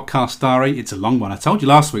another podcast diary. It's a long one. I told you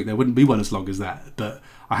last week there wouldn't be one as long as that, but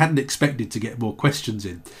I hadn't expected to get more questions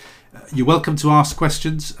in. You're welcome to ask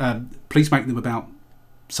questions. Please make them about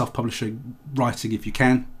self-publishing, writing if you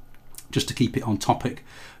can, just to keep it on topic.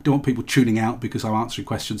 I don't want people tuning out because I'm answering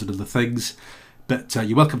questions and other things, but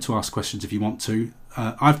you're welcome to ask questions if you want to.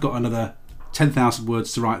 I've got another 10,000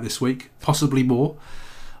 words to write this week, possibly more.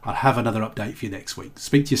 I'll have another update for you next week.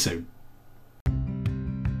 Speak to you soon.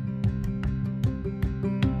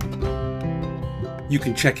 You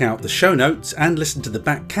can check out the show notes and listen to the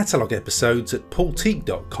back catalogue episodes at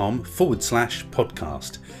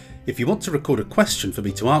paulteague.com/podcast. If you want to record a question for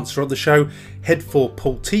me to answer on the show, head for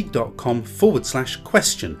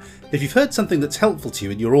paulteague.com/question. If you've heard something that's helpful to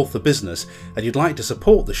you in your author business and you'd like to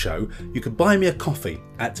support the show, you can buy me a coffee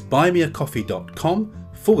at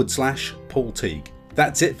buymeacoffee.com/Paul Teague.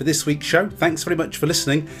 That's it for this week's show. Thanks very much for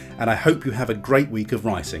listening, and I hope you have a great week of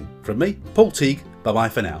writing. From me, Paul Teague, bye-bye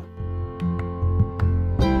for now.